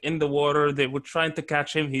was like in the water. They were trying to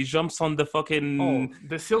catch him. He jumps on the fucking. Oh,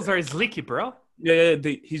 the seals are sleeky, bro. Yeah.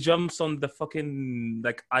 He jumps on the fucking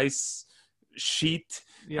like ice sheet,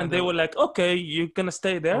 Yeah, and they were like, "Okay, you're gonna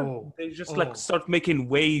stay there." Oh, They just like start making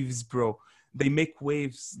waves, bro. They make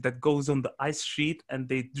waves that goes on the ice sheet, and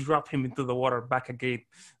they drop him into the water back again.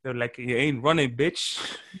 They're like, "You ain't running, bitch."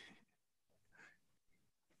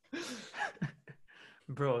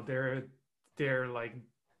 bro, they're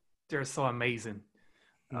so amazing.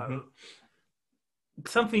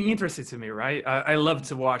 Something interesting to me, right? I love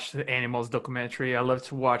to watch the animals documentary. I love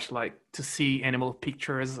to watch to see animal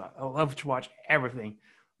pictures. I love to watch everything.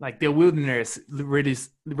 Like the wilderness really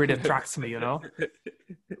attracts me, you know?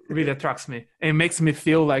 Really attracts me. It makes me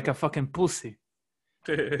feel like a fucking pussy.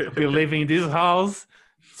 To be living in this house,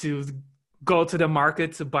 to go to the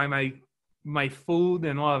market to buy my food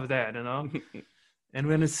and all of that, you know? And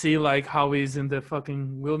when you see like how he's in the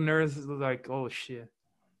fucking wilderness, it's like, oh shit.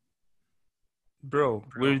 Bro,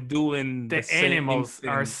 we're doing the same animals thing.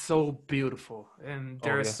 are so beautiful and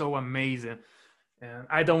they're so amazing. And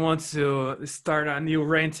I don't want to start a new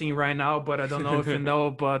ranting right now, but I don't know if you know,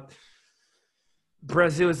 but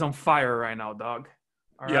Brazil is on fire right now, dog.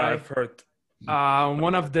 All Yeah, right? I've heard.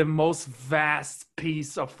 One of the most vast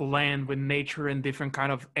piece of land with nature and different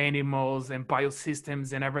kind of animals and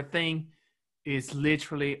biosystems and everything is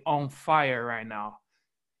literally on fire right now.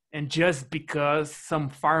 And just because some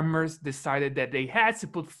farmers decided that they had to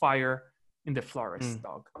put fire in the forest,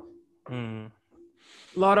 dog.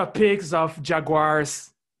 A lot of pigs of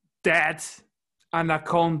jaguars dead,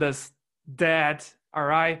 anacondas dead, all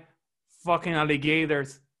right? Fucking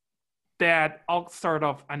alligators dead, all sort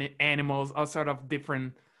of animals, all sort of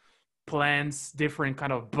different plants, different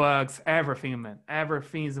kind of bugs, everything, man.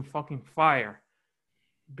 Everything is in fucking fire.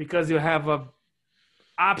 Because you have a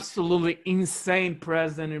absolutely insane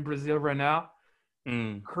president in Brazil right now.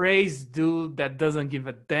 Crazy dude that doesn't give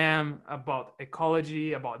a damn about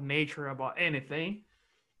ecology, about nature, about anything.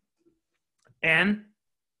 And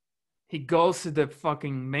he goes to the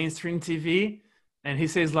fucking mainstream TV and he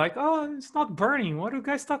says like, oh, it's not burning. What are you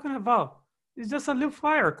guys talking about? It's just a little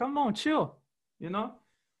fire. Come on, chill. You know?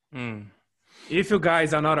 If you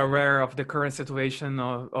guys are not aware of the current situation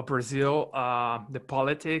of Brazil, the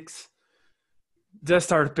politics, just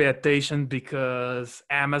start to pay attention because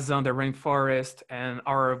Amazon, the rainforest, and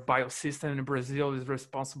our biosystem in Brazil is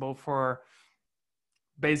responsible for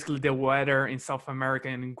basically the weather in South America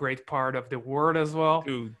and in great part of the world as well.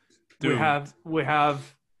 Dude. We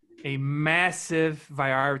have a massive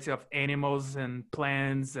variety of animals and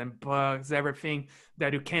plants and bugs, everything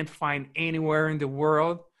that you can't find anywhere in the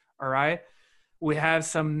world. All right. We have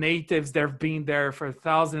some natives that have been there for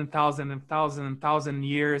thousand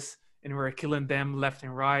years, and we're killing them left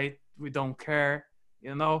and right. We don't care.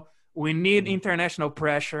 You know, we need international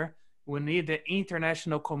pressure. We need the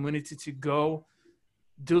international community to go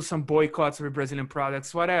do some boycotts with Brazilian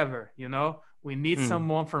products, whatever, you know. We need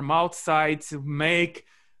someone from outside to make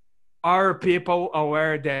our people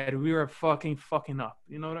aware that we are fucking up.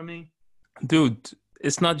 You know what I mean? Dude,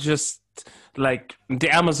 it's not just like the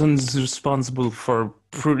Amazon's responsible for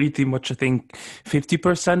pretty much, I think,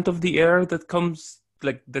 50% of the air that comes,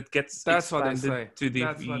 like that gets that's what they say to the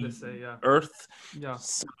that's what they say, yeah. Earth. Yeah.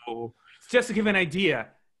 So just to give an idea,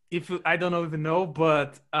 I don't know if you know,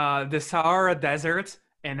 but the Sahara Desert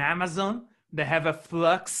and Amazon, they have a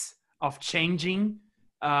flux of changing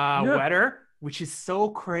Yeah. weather, which is so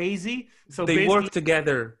crazy. So They basically, work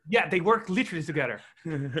together. yeah, they work literally together.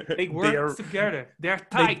 They they work are together. They're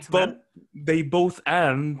they tight, both man. they both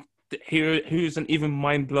and here's an even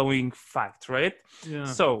mind-blowing fact, right? Yeah.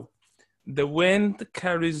 So the wind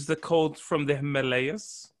carries the cold from the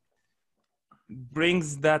Himalayas,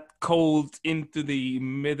 brings that cold into the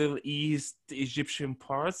Middle East Egyptian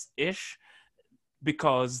parts ish,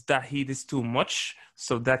 because that heat is too much.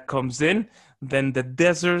 So that comes in. Then the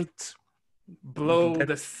desert Blow the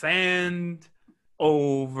gets sand.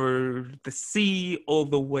 over the sea all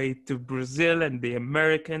the way to Brazil and the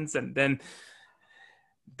Americans. And then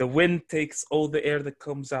the wind takes all the air that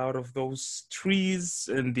comes out of those trees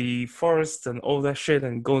and the forest and all that shit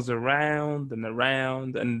and goes around and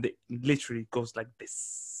around. And it literally goes like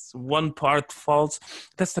this. One part falls.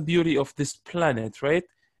 That's the beauty of this planet, right?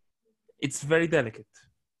 It's very delicate.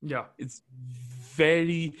 Yeah. It's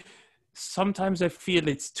very, sometimes I feel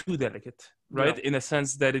it's too delicate, right? Yeah. In a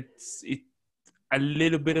sense that it a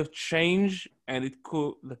little bit of change and it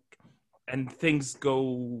could like, and things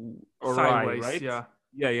go awry, Sideways. right? Yeah.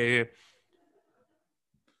 Yeah.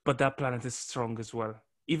 But that planet is strong as well.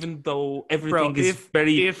 Even though Bro, everything is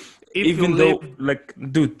very, if you even live, though like,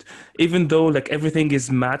 dude, even though like everything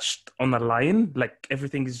is matched on a line, like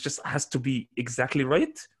everything is just has to be exactly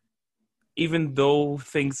right. Even though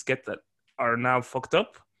things get that are now fucked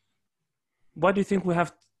up, why do you think we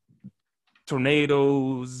have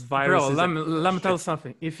tornadoes, bro, viruses, let and me all that let me tell you shit?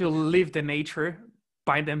 something. If you leave the nature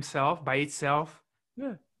by itself, Yeah,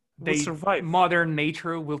 we'll they survive. modern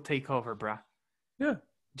nature will take over, bro. Yeah.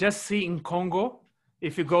 Just see in Congo,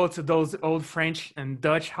 if you go to those old French and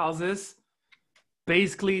Dutch houses,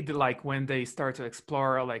 basically like when they start to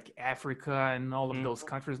explore like Africa and all of those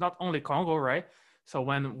countries, not only Congo, right? So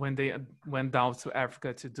when they went down to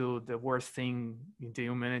Africa to do the worst thing in the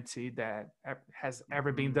humanity that has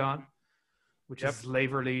ever been done, which is Yep.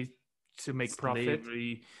 slavery to make profit,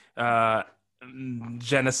 Slavery, uh,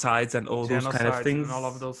 genocides, and all those kind of genocides, and things. all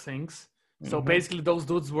of those things. So Mhm. basically, those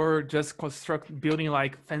dudes were just building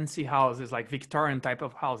like fancy houses, like Victorian type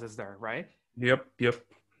of houses there, right? Yep.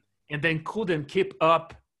 And then couldn't keep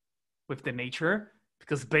up with the nature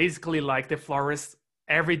because basically, like the florist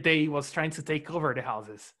every day was trying to take over the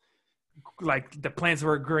houses. Like the plants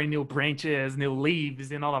were growing new branches, new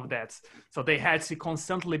leaves, and all of that. So they had to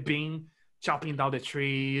constantly be chopping down the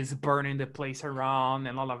trees, burning the place around,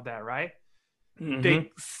 and all of that, right? Mm-hmm.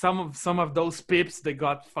 They some of those pips they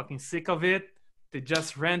got fucking sick of it. They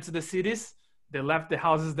just ran to the cities. They left the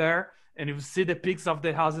houses there, and if you see the pics of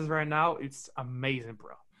the houses right now, it's amazing,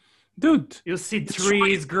 bro. Dude, You see Detroit.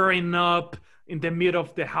 trees growing up in the middle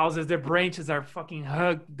of the houses. The branches are fucking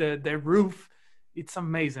hugged the roof. It's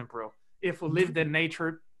amazing, bro. If we leave the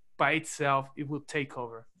nature by itself, it will take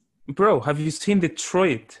over. Bro, have you seen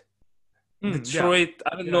Detroit? Yeah, Detroit,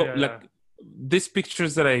 I don't yeah, know, yeah, yeah. like these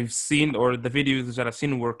pictures that I've seen or the videos that I've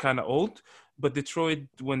seen were kind of old, but Detroit,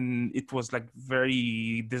 when it was like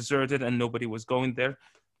very deserted and nobody was going there,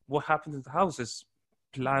 what happened to the houses?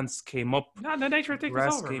 Plants came up, No, the nature takes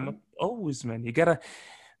grass over, came up. man. Always, man. You gotta.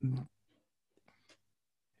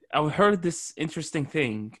 I heard this interesting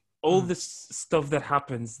thing. All Mm. this stuff that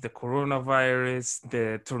happens, the coronavirus,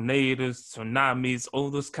 the tornadoes, tsunamis, all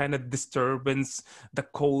those kind of disturbance, the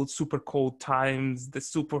cold, super cold times, the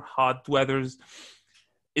super hot weathers,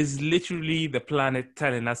 is literally the planet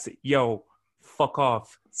telling us, yo, fuck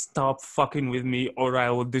off. Stop fucking with me or I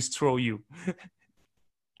will destroy you.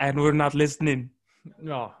 And we're not listening.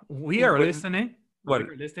 No, we are When, listening. We what?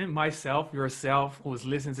 are listening. Myself, yourself, who's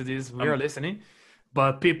listening to this, we are listening.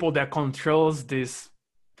 But people that controls this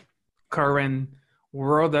current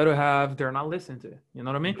world that we have, they're not listening to it. You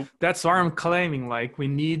know what I mean? Nope. That's why I'm claiming like we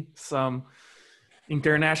need some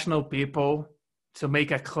international people to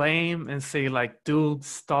make a claim and say like, dude,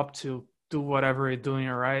 stop to do whatever you're doing.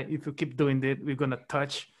 All right. If you keep doing it, we're gonna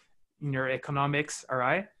touch in your economics. All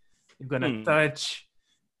right. You're gonna touch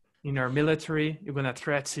in our military, you're gonna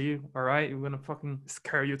threaten you, all right? You're gonna fucking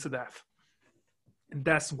scare you to death. And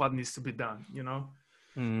that's what needs to be done, you know?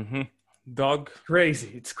 Mm-hmm. Dog.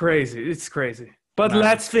 Crazy. It's crazy. It's crazy. But Man.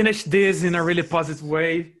 let's finish this in a really positive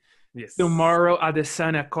way. Yes. Tomorrow,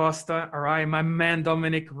 Adesanya Costa, all right? My man,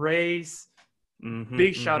 Dominic Reyes.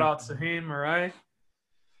 Big shout out to him, all right?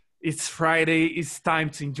 It's Friday. It's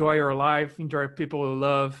time to enjoy your life, enjoy people you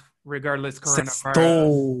love, regardless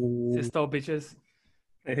coronavirus. Sisto bitches.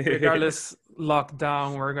 Regardless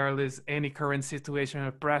lockdown, regardless any current situation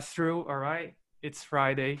I pass through, all right? It's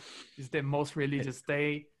Friday. It's the most religious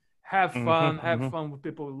day. Have fun. Have Mm-hmm. fun with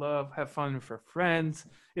people you love. Have fun with your friends.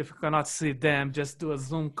 If you cannot see them, just do a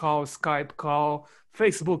Zoom call, Skype call,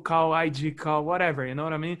 Facebook call, IG call, whatever. You know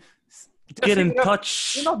what I mean? Just Get hit in it up. You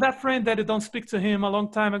touch. know that friend that you don't speak to him a long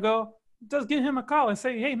time ago? Just give him a call and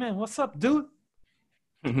say, "Hey man, what's up, dude?"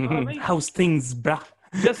 You know what I mean? How's things, bruh?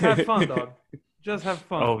 Just have fun, dog. Just have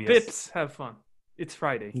fun. Oh, yes. Pips, have fun. It's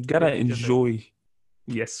Friday. You Let gotta me just say. enjoy.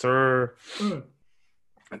 Yes, sir.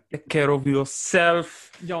 Take care of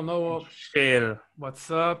yourself. Y'all know Share. what's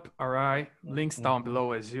up. All right. Links down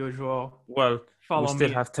below as usual. Well, we Follow still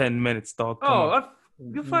me. have 10 minutes, dog. Come Oh, on.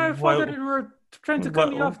 you thought that you were trying to cut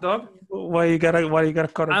me off, dog. Why you gotta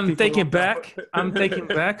cut off I'm people taking off? back. I'm taking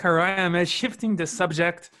back. All right. I'm shifting the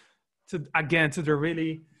subject to the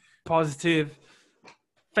really positive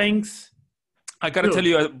things. I gotta Good. tell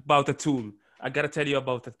you about a tool. I gotta tell you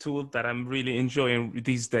about a tool that I'm really enjoying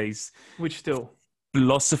these days. Which tool?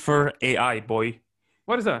 Philosopher AI, boy.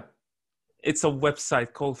 What is that? It's a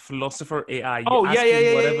website called Philosopher AI. You Oh, ask yeah,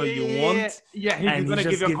 him whatever you want. Yeah, he's and he gonna just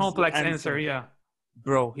give you a gives the complex answer. answer. Yeah.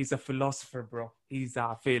 Bro, he's a philosopher, bro. He's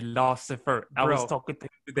a philosopher. I was Bro. talking to him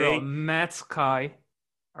Bro, today. Netsky.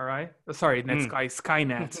 All right. Sorry, Netsky.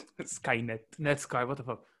 Skynet. Skynet. Netsky. What the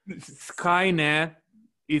fuck? Skynet.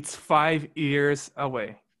 It's 5 years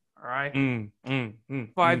away. All right.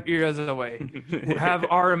 5 years away. We have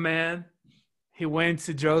our man. He went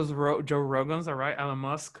to Joe Rogan's. All right. Elon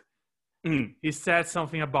Musk. He said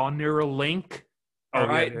something about Neuralink. All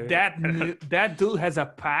right. That dude has a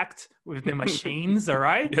pact with the machines. All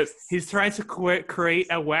right. Yes. He's trying to create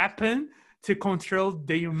a weapon to control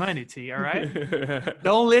the humanity. All right.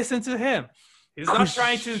 Don't listen to him. He's not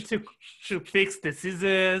trying to fix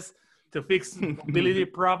diseases, to fix mobility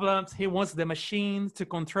problems. He wants the machines to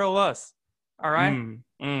control us. All right.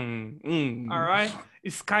 All right.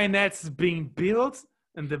 Skynet's being built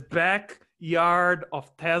in the backyard of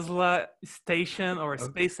Tesla station or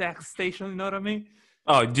SpaceX station. You know what I mean?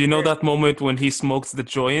 Oh, do you know that moment when he smokes the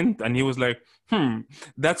joint and he was like,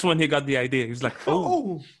 that's when he got the idea. He was like,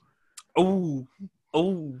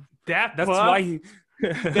 that's why he...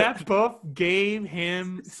 that puff gave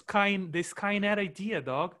him the Skynet idea,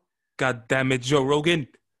 dog. God damn it, Joe Rogan.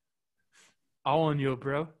 All on you,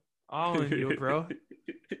 bro. All on you, bro.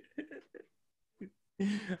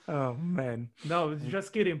 Oh, man. No,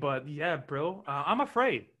 just kidding. But yeah, bro, I'm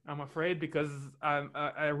afraid. I'm afraid because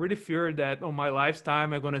I really fear that on my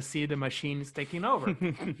lifetime, I'm going to see the machines taking over.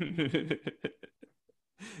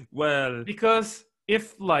 Well, because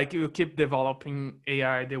if like you keep developing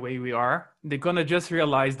AI the way we are, they're going to just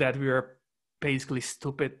realize that we are basically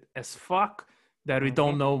stupid as fuck, that we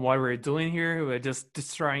don't know what we're doing here. We're just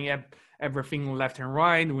destroying everything left and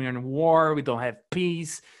right. We're in war. We don't have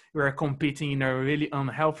peace. We're competing in a really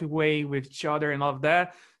unhealthy way with each other and all of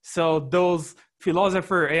that. So those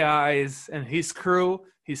philosopher AIs and his crew,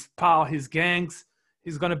 his pal, his gangs,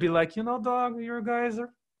 he's going to be like, you know, dog, your guys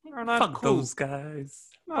are not fuck cool. those guys.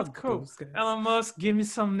 Not Fuck cool. those guys. Elon Musk, give me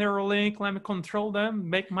some Neuralink. Let me control them.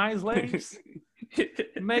 Make my slaves.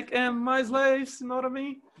 Make them my slaves. You know what I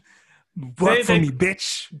mean? Work for me,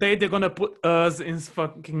 bitch. They're gonna put us in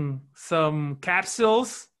fucking some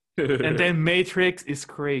capsules, and then Matrix is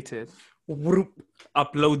created.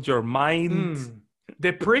 Upload your mind.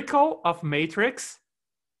 The prequel of Matrix,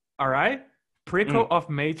 all right? Prequel of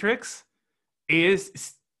Matrix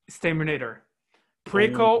is Exterminator.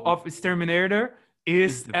 Prequel of Exterminator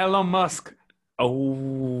is Elon Musk.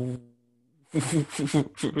 Oh.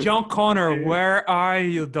 John Connor, where are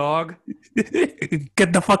you, dog?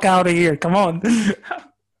 Get the fuck out of here. Come on.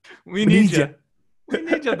 We need you. We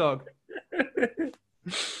need you, dog.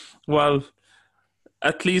 Well,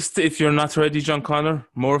 at least if you're not ready, John Connor,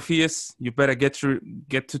 Morpheus, you better get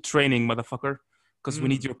to training, motherfucker, because we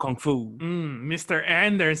need your kung fu. Mr.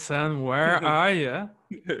 Anderson, where are you?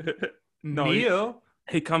 No, Neo?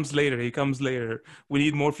 he comes later. He comes later. We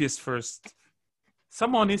need Morpheus first.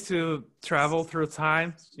 Someone needs to travel through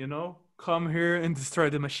time, you know, come here and destroy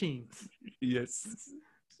the machines. Yes.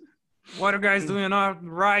 What are you guys doing all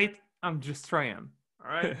right? I'm just trying. All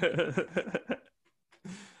right.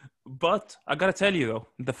 But I gotta tell you though,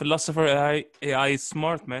 the philosopher AI is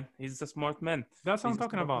smart, man. He's a smart man. That's what I'm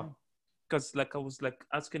talking about. Because like I was like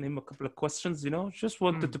asking him a couple of questions, you know, just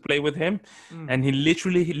wanted to play with him, and he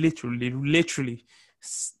literally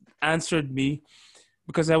answered me.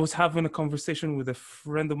 Because I was having a conversation with a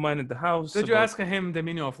friend of mine in the house. Did you ask him the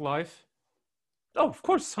meaning of life? Oh, of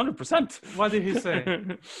course, 100%. What did he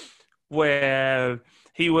say? Well,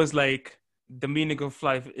 he was like, the meaning of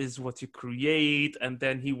life is what you create. And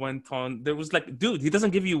then he went on. There was like, dude, he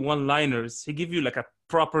doesn't give you one-liners. He give you like a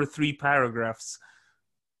proper 3 paragraphs.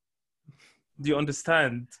 Do you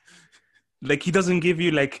understand? Like, he doesn't give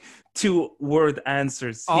you like 2-word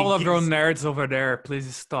answers. All of your nerds over there,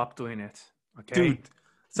 please stop doing it. Okay, dude.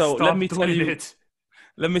 So stop doing it.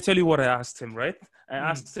 Let me tell you what I asked him. Right? I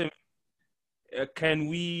asked him, "Can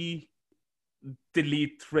we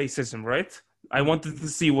delete racism?" Right? I wanted to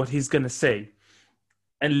see what he's gonna say,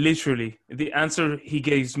 and literally, the answer he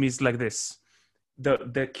gave me is like this.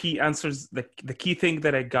 The key answers, the key thing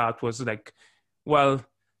that I got was like, well,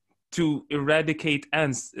 to eradicate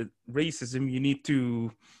racism, you need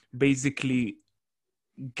to basically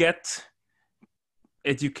get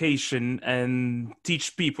education and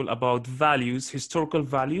teach people about values, historical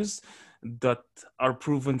values that are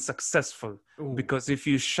proven successful. Ooh. Because if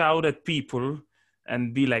you shout at people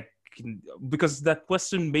and be like, because that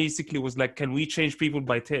question basically was like, can we change people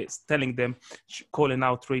by telling them, calling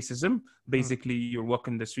out racism? Basically, you're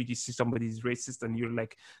walking the street, you see somebody's racist, and you're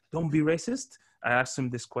like, don't be racist. I asked him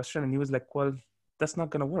this question, and he was like, well, that's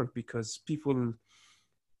not gonna work, because people,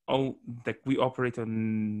 like, we operate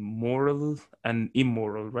on moral and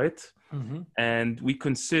immoral, right? And we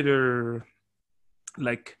consider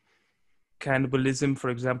like cannibalism, for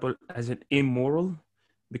example, as an immoral,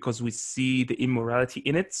 because we see the immorality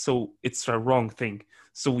in it. So it's a wrong thing.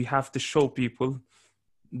 So we have to show people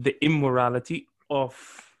the immorality of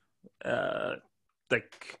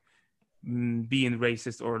like being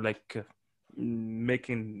racist, or like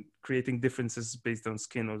creating differences based on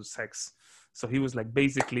skin or sex. So he was like,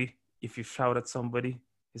 basically, if you shout at somebody,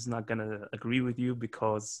 he's not gonna agree with you,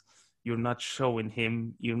 because you're not showing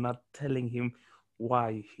him, you're not telling him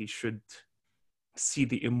why he should see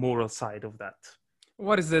the immoral side of that.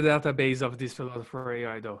 What is the database of this philosopher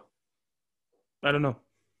AI, though? I don't know.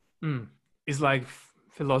 It's like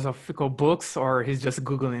philosophical books, or he's just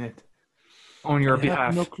Googling it on your behalf? I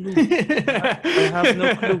have no clue. I have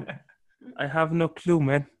no clue. I have no clue,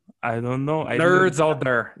 man. I don't know. Nerds out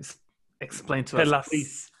there, explain to us,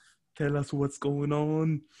 please. Tell us what's going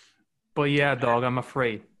on. But yeah, dog, I'm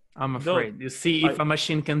afraid. You see, if a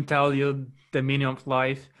machine can tell you the meaning of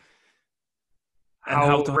life, and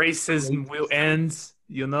how racism will end,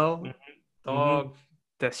 you know, dog,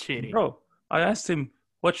 that's shitty. Bro, I asked him,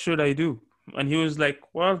 what should I do? And he was like,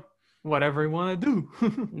 well, whatever you want to do.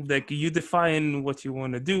 Like, you define what you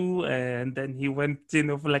want to do. And then he went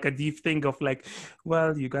for like a deep thing of like,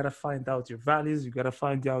 well, you got to find out your values. You got to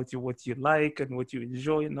find out what you like and what you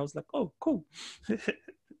enjoy. And I was like, oh, cool.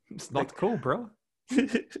 It's not cool, bro.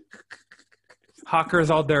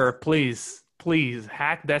 Hackers out there, please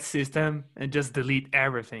hack that system and just delete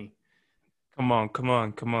everything. Come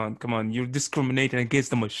on. You're discriminating against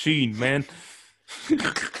the machine, man.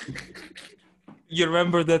 You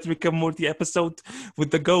remember that Rick and Morty episode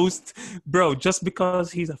with the ghost? Bro, just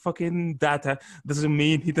because he's a fucking data doesn't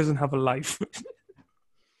mean he doesn't have a life.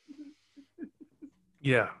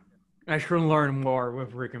 Yeah. I should learn more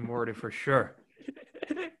with Rick and Morty for sure.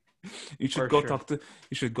 You should go talk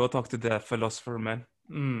to the philosopher, man.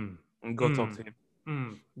 And go talk to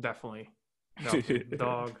him. Definitely.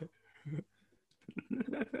 Dog.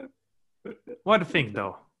 What do you think,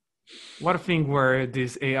 though? What do you think where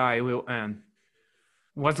this AI will end?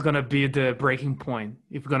 What's going to be the breaking point,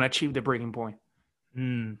 if we're going to achieve the breaking point?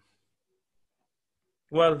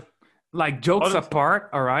 Well, like, jokes apart,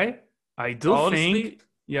 all right? I do think...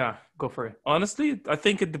 Yeah, go for it. Honestly, I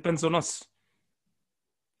think it depends on us.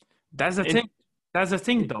 That's the thing. That's the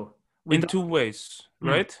thing, though. In two ways,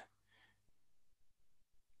 right?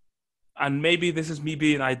 And maybe this is me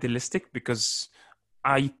being idealistic, because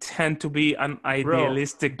I tend to be an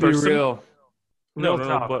idealistic person.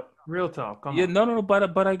 Real talk. Come on.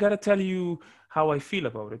 But I gotta tell you how I feel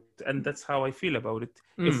about it, and that's how I feel about it.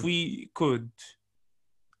 If we could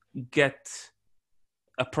get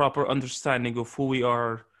a proper understanding of who we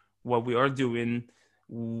are, what we are doing,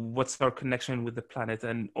 what's our connection with the planet,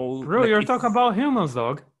 and all. Bro, you're talking about humans,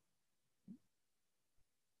 dog.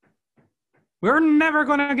 We're never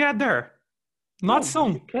gonna get there. Not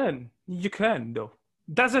soon. You can, though.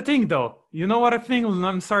 That's the thing, though. You know what I think?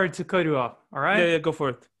 I'm sorry to cut you off. All right? Yeah, go for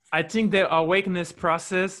it. I think the awakeness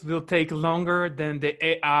process will take longer than the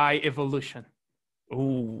AI evolution.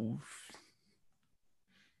 Oh.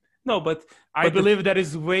 No, but I believe that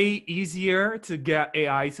is way easier to get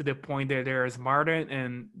AI to the point that they're smarter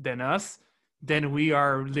than us. Then we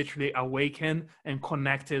are literally awakened and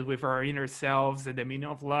connected with our inner selves and the meaning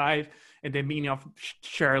of life and the meaning of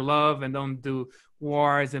share love and don't do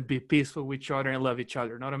wars and be peaceful with each other and love each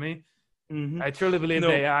other. You know what I mean? I truly believe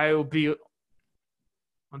the AI will be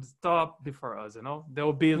on the top before us, you know?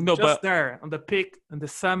 They'll be there on the peak, on the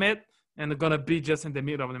summit, and they're going to be just in the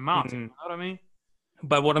middle of the mountain. You know what I mean?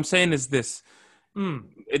 But what I'm saying is this.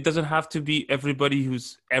 It doesn't have to be everybody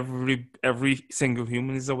who's every single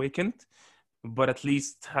human is awakened, but at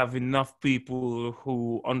least have enough people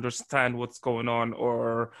who understand what's going on,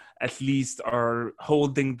 or at least are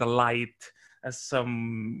holding the light, as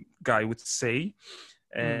some guy would say.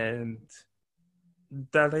 And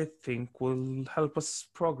that, I think, will help us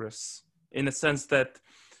progress, in a sense that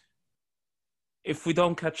if we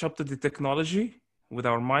don't catch up to the technology with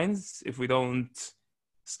our minds, if we don't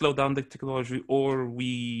slow down the technology, or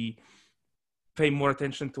we pay more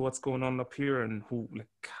attention to what's going on up here and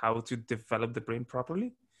how to develop the brain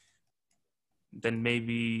properly, then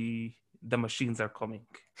maybe the machines are coming.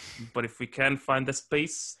 But if we can find the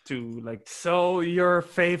space to So your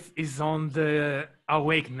faith is on the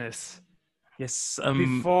awakeness. Yes.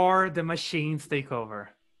 Before the machines take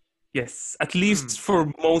over. Yes, at least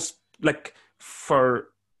for most, for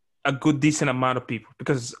a good decent amount of people,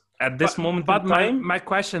 because at this moment in time, my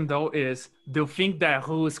question though is, do you think that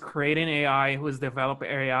who is creating AI, who is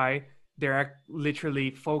developing AI, they're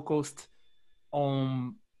literally focused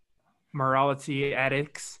on morality,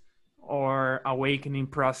 ethics, or awakening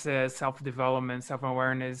process, self-development,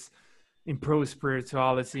 self-awareness, improve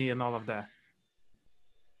spirituality, and all of that?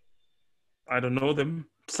 I don't know them,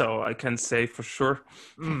 so I can't say for sure.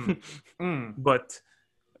 But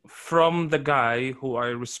from the guy who I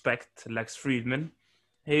respect, Lex Friedman,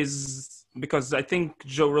 because I think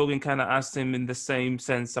Joe Rogan kind of asked him in the same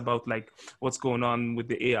sense about what's going on with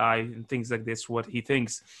the AI and things like this, what he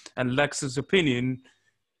thinks. And Lex's opinion,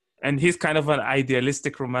 and he's kind of an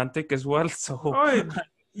idealistic romantic as well, so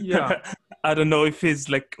yeah. I don't know if his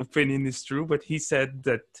opinion is true, but he said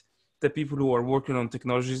that the people who are working on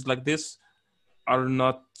technologies like this are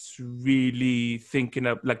not really thinking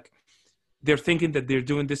of they're thinking that they're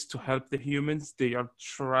doing this to help the humans. They are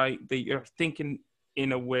thinking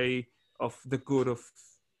in a way of the good of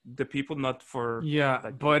the people, not for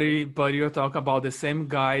but you talk about the same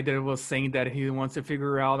guy that was saying that he wants to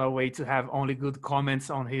figure out a way to have only good comments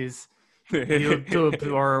on his YouTube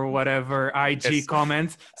or whatever IG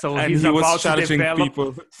comments. So and he's he about was to develop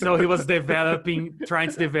people. So he was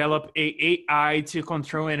trying to develop a AI to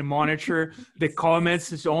control and monitor the comments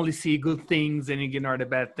to only see good things and ignore the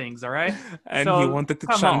bad things. All right. And he wanted to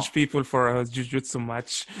challenge people for a jujutsu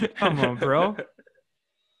match. Come on, bro.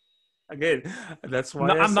 Again, that's why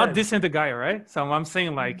I'm not dissing the guy, right? So I'm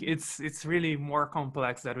saying it's really more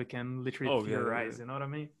complex that we can literally theorize. You know what I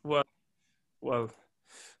mean? Well,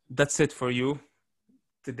 that's it for you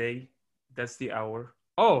today. That's the hour.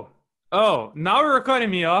 Oh, now you're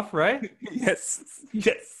cutting me off, right? Yes.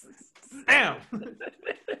 Damn.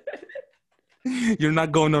 You're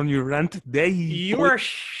not going on your rant today. You are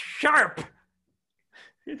sharp.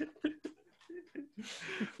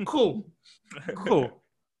 Cool.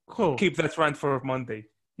 Keep that rant for Monday.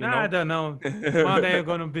 I don't know. Monday I'm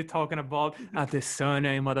gonna be talking about the son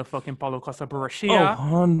and motherfucking Paulo Costa Borrachia.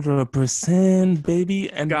 100%,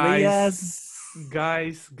 baby. And guys,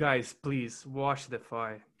 please watch the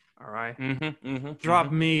fight. All right.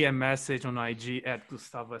 Drop me a message on IG at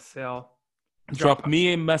Gustavo Sel. Drop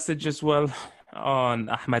me a message as well on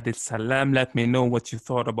Ahmed El Salam. Let me know what you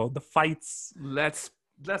thought about the fights.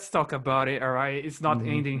 Let's talk about it, all right? It's not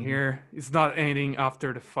ending here. It's not ending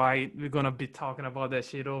after the fight. We're going to be talking about that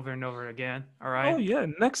shit over and over again, all right? Oh, yeah.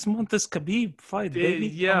 Next month is Khabib fight, baby.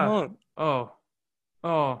 Yeah. Oh.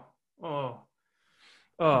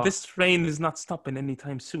 This train is not stopping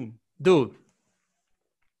anytime soon. Dude.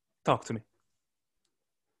 Talk to me.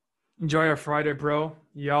 Enjoy your Friday, bro.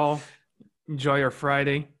 Y'all, enjoy your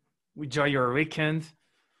Friday. Enjoy your weekend.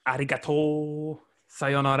 Arigato.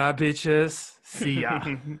 Sayonara, bitches. See ya.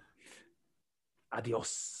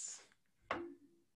 Adios.